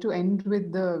like to end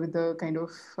with the kind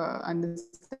of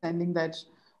understanding that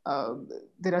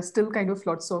there are still kind of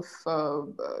lots of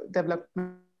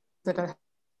developments that are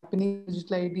happening in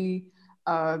digital ID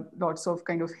lots of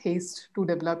kind of haste to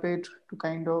develop it, to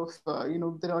kind of,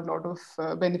 there are a lot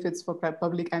of benefits for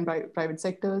public and private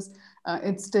sectors.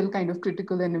 It's still kind of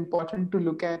critical and important to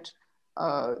look at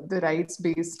the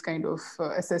rights-based kind of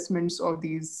assessments of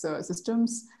these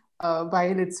systems.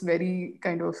 While it's very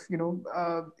kind of,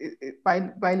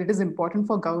 while it is important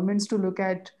for governments to look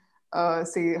at,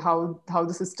 say, how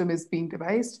the system is being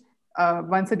devised,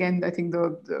 once again, I think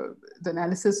the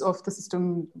analysis of the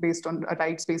system based on a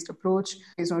rights-based approach,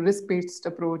 based on a risk-based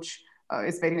approach,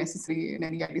 is very necessary in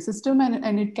any ID system,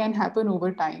 and it can happen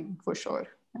over time for sure.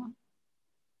 Yeah.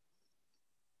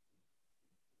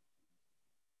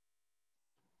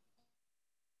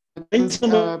 It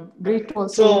was great to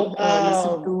also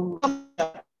listen to.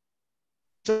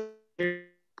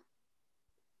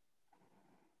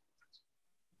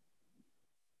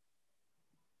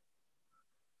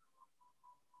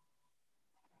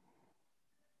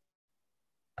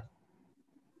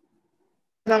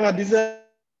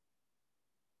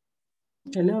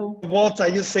 Hello. What are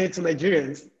you saying to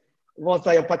Nigerians? What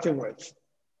are your parting words?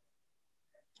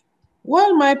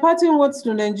 Well, my parting words to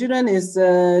Nigerians is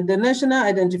the national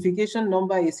identification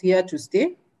number is here to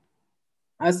stay.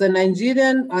 As a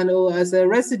Nigerian and as a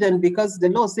resident, because the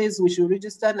law says we should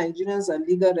register Nigerians as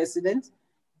legal residents.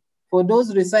 For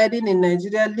those residing in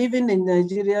Nigeria, living in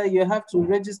Nigeria, you have to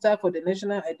register for the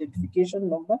national identification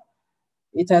number.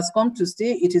 It has come to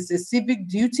stay. It is a civic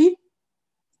duty.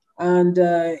 And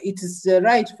it is the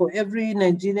right for every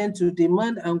Nigerian to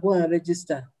demand and go and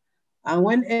register. And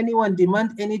when anyone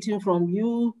demands anything from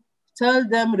you, tell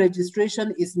them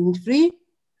registration is free.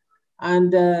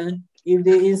 And if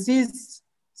they insist,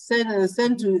 send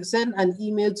an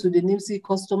email to the NIMSI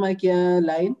customer care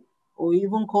line, or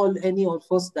even call any of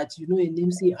us that you know in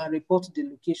NIMSI and report the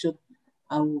location,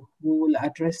 and we will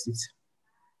address it.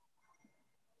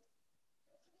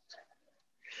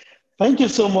 Thank you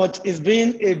so much. It's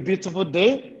been a beautiful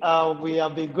day. We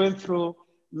have been going through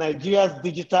Nigeria's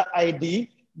digital ID,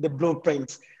 the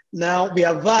blueprint. Now we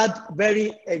have had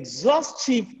very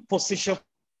exhaustive position.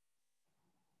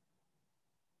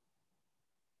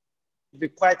 Be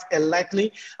quite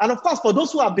enlightening. And of course, for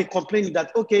those who have been complaining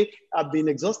that, okay, I've been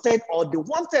exhausted or they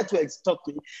wanted to extort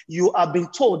me, you have been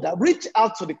told that reach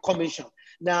out to the commission.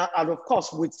 Now, and of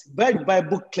course, with very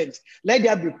Bible claims, let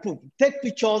there be proof. Take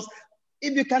pictures.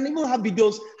 If you can even have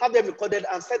videos, have them recorded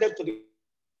and send them to the.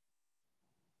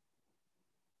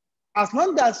 As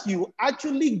long as you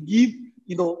actually give,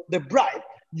 the bribe,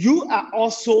 you are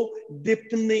also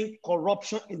deepening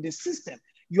corruption in the system.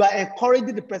 You are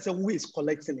encouraging the person who is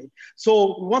collecting it.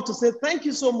 So we want to say thank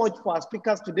you so much for our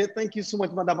speakers today. Thank you so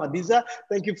much, Madam Hadiza.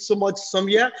 Thank you so much,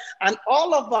 Samia, and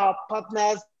all of our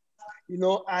partners,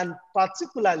 and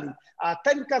particularly our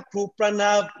technical crew,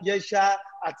 Pranav, Yesha,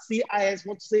 at CIS,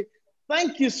 want to say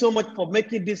thank you so much for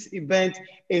making this event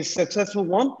a successful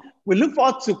one. We look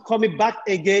forward to coming back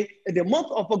again in the month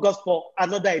of August for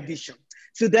another edition.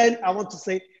 So then I want to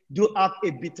say, do have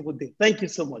a beautiful day. Thank you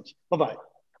so much. Bye-bye.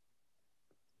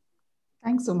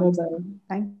 Thanks so much.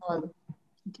 Thank you all.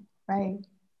 Bye.